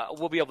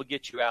 we'll be able to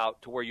get you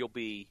out to where you'll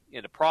be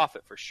in a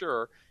profit for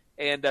sure,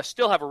 and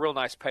still have a real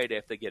nice payday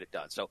if they get it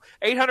done. So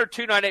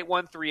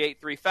 800-298-1383,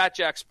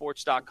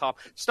 FatJackSports.com.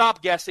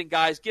 Stop guessing,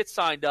 guys. Get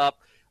signed up.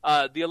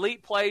 The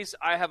Elite plays,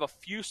 I have a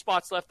few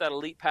spots left that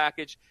Elite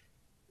package.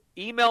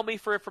 Email me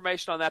for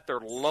information on that. They're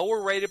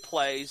lower-rated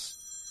plays,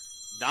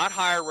 not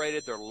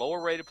higher-rated. They're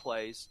lower-rated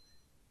plays.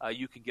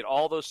 You can get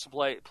all those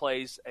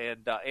plays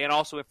and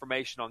also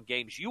information on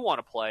games you want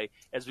to play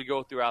as we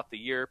go throughout the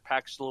year.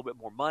 Package a little bit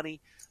more money,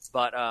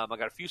 but I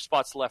got a few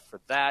spots left for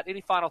that.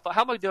 Any final thoughts?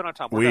 How am I doing on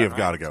time? We have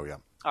got to go, yeah.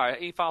 All right,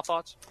 any final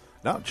thoughts?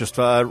 No, just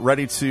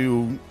ready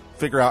to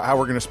figure out how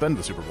we're going to spend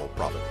the Super Bowl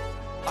profit.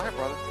 All right,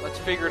 brother. Let's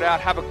figure it out.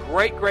 Have a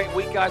great, great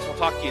week, guys. We'll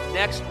talk to you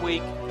next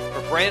week.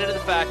 For Brandon and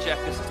the Fat Jack,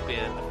 this has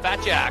been the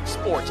Fat Jack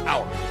Sports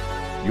Hour.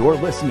 You're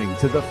listening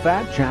to the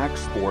Fat Jack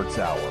Sports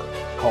Hour.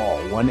 Call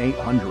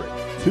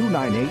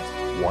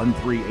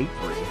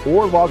 1-800-298-1383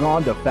 or log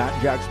on to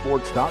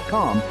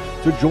FatJackSports.com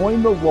to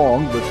join the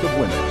long list of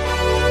winners.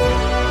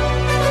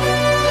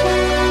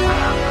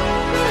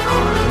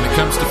 When it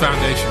comes to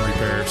foundation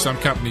repair, some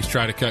companies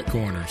try to cut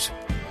corners.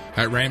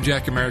 At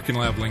Ramjack American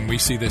Leveling, we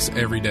see this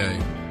every day.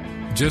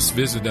 Just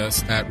visit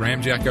us at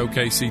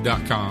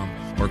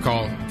ramjackokc.com or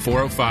call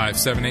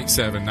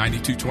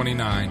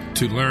 405-787-9229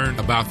 to learn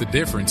about the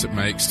difference it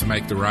makes to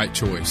make the right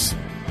choice.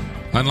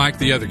 Unlike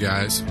the other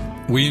guys,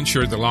 we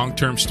ensure the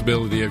long-term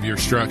stability of your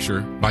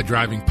structure by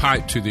driving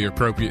pipe to the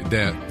appropriate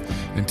depth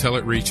until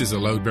it reaches a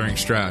load-bearing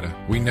strata.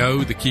 We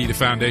know the key to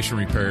foundation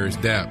repair is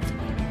depth.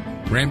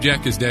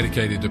 Ramjack is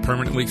dedicated to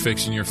permanently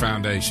fixing your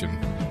foundation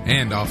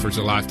and offers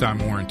a lifetime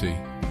warranty.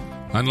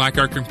 Unlike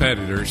our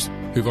competitors,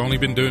 who've only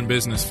been doing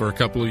business for a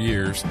couple of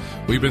years,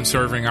 we've been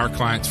serving our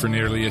clients for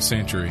nearly a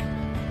century.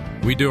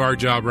 We do our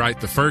job right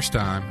the first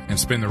time and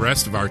spend the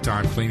rest of our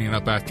time cleaning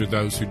up after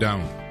those who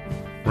don't.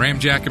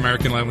 Ramjack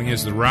American Leveling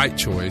is the right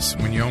choice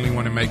when you only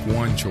want to make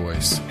one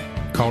choice.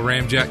 Call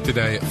Ramjack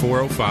today at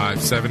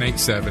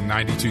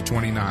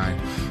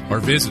 405-787-9229 or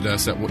visit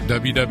us at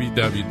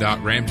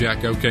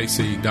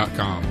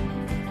www.ramjackokc.com.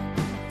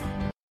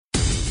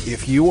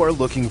 If you are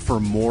looking for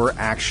more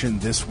action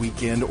this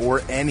weekend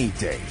or any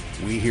day,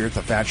 we here at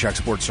the Fat Jack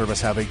Sports Service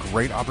have a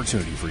great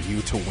opportunity for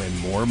you to win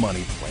more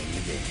money playing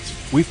the games.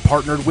 We've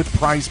partnered with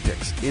Prize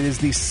Picks. It is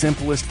the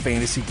simplest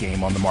fantasy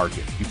game on the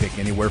market. You pick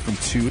anywhere from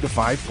 2 to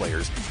 5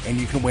 players, and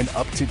you can win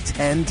up to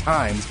 10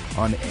 times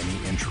on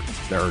any entry.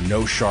 There are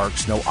no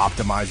sharks, no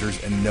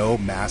optimizers, and no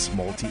mass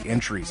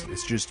multi-entries.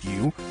 It's just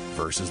you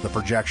versus the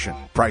projection.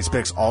 Prize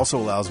Picks also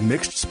allows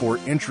mixed sport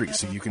entries,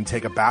 so you can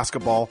take a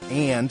basketball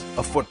and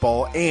a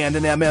football and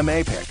an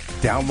MMA pick.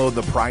 Download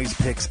the Prize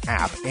Picks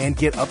app and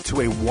get up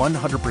to a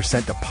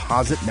 100%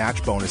 deposit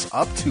match bonus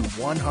up to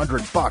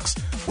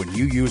 $100 when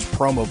you use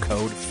promo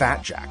code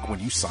FATJACK when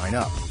you sign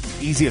up.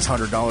 Easiest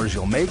 $100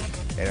 you'll make,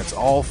 and it's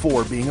all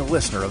for being a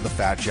listener of the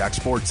Fat Jack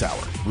Sports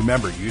Hour.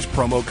 Remember, use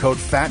promo code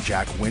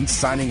FATJACK when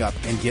signing up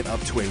and get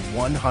up to a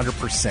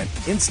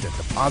 100% instant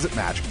deposit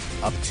match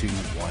up to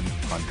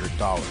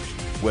 $100.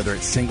 Whether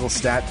it's single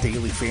stat,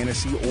 daily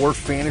fantasy, or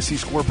fantasy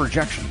score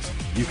projections,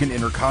 you can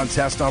enter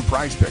contests on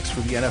Prize Picks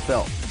for the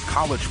NFL,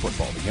 college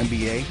football, the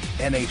NBA,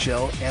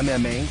 NHL,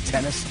 MMA,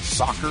 tennis,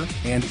 soccer,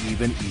 and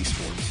even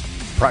esports.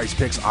 Prize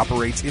Picks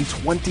operates in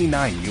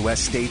 29 U.S.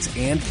 states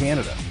and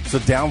Canada, so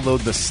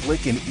download the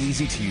slick and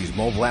easy-to-use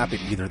mobile app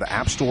at either the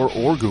App Store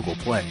or Google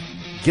Play.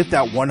 Get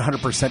that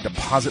 100%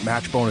 deposit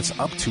match bonus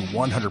up to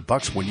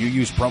 $100 when you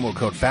use promo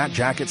code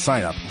FATJACK at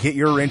sign-up. Get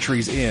your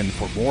entries in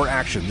for more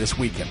action this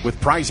weekend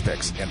with Prize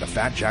Picks and the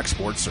Fat Jack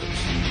Sports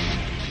Service.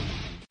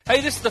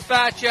 Hey, this is the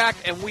Fat Jack,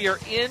 and we are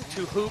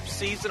into hoop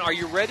season. Are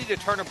you ready to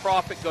turn a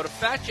profit? Go to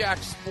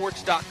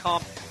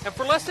FatJackSports.com, and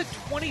for less than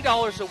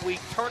 $20 a week,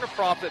 turn a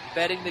profit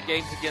betting the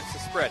games against the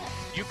spread.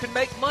 You can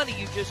make money,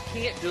 you just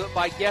can't do it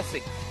by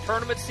guessing.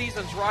 Tournament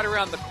season's right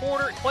around the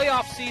corner,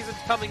 playoff season's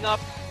coming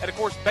up, and of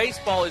course,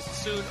 baseball is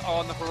soon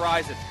on the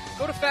horizon.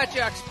 Go to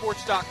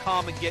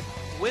FatJackSports.com and get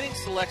winning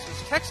selections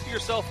texted to your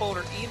cell phone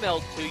or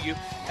emailed to you.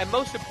 And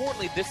most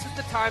importantly, this is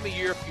the time of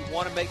year if you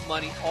want to make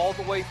money all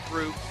the way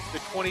through the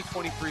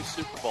 2023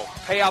 Super Bowl.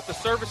 Pay out the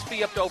service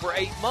fee up to over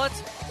 8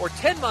 months or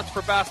 10 months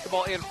for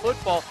basketball and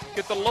football.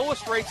 Get the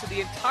lowest rates of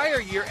the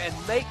entire year and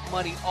make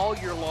money all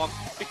year long.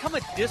 Become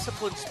a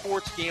disciplined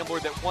sports gambler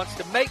that wants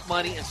to make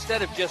money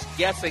instead of just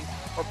guessing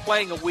or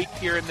playing a week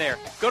here and there.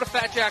 Go to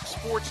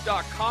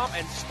FatJackSports.com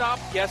and stop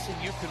guessing.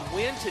 You can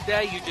win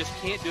today. You just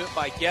can't do it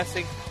by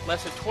guessing.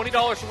 Less than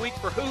 $20 a week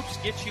for hoops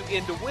gets you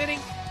into winning.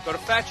 Go to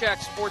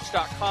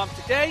FatJackSports.com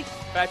today.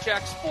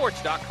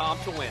 FatJackSports.com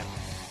to win.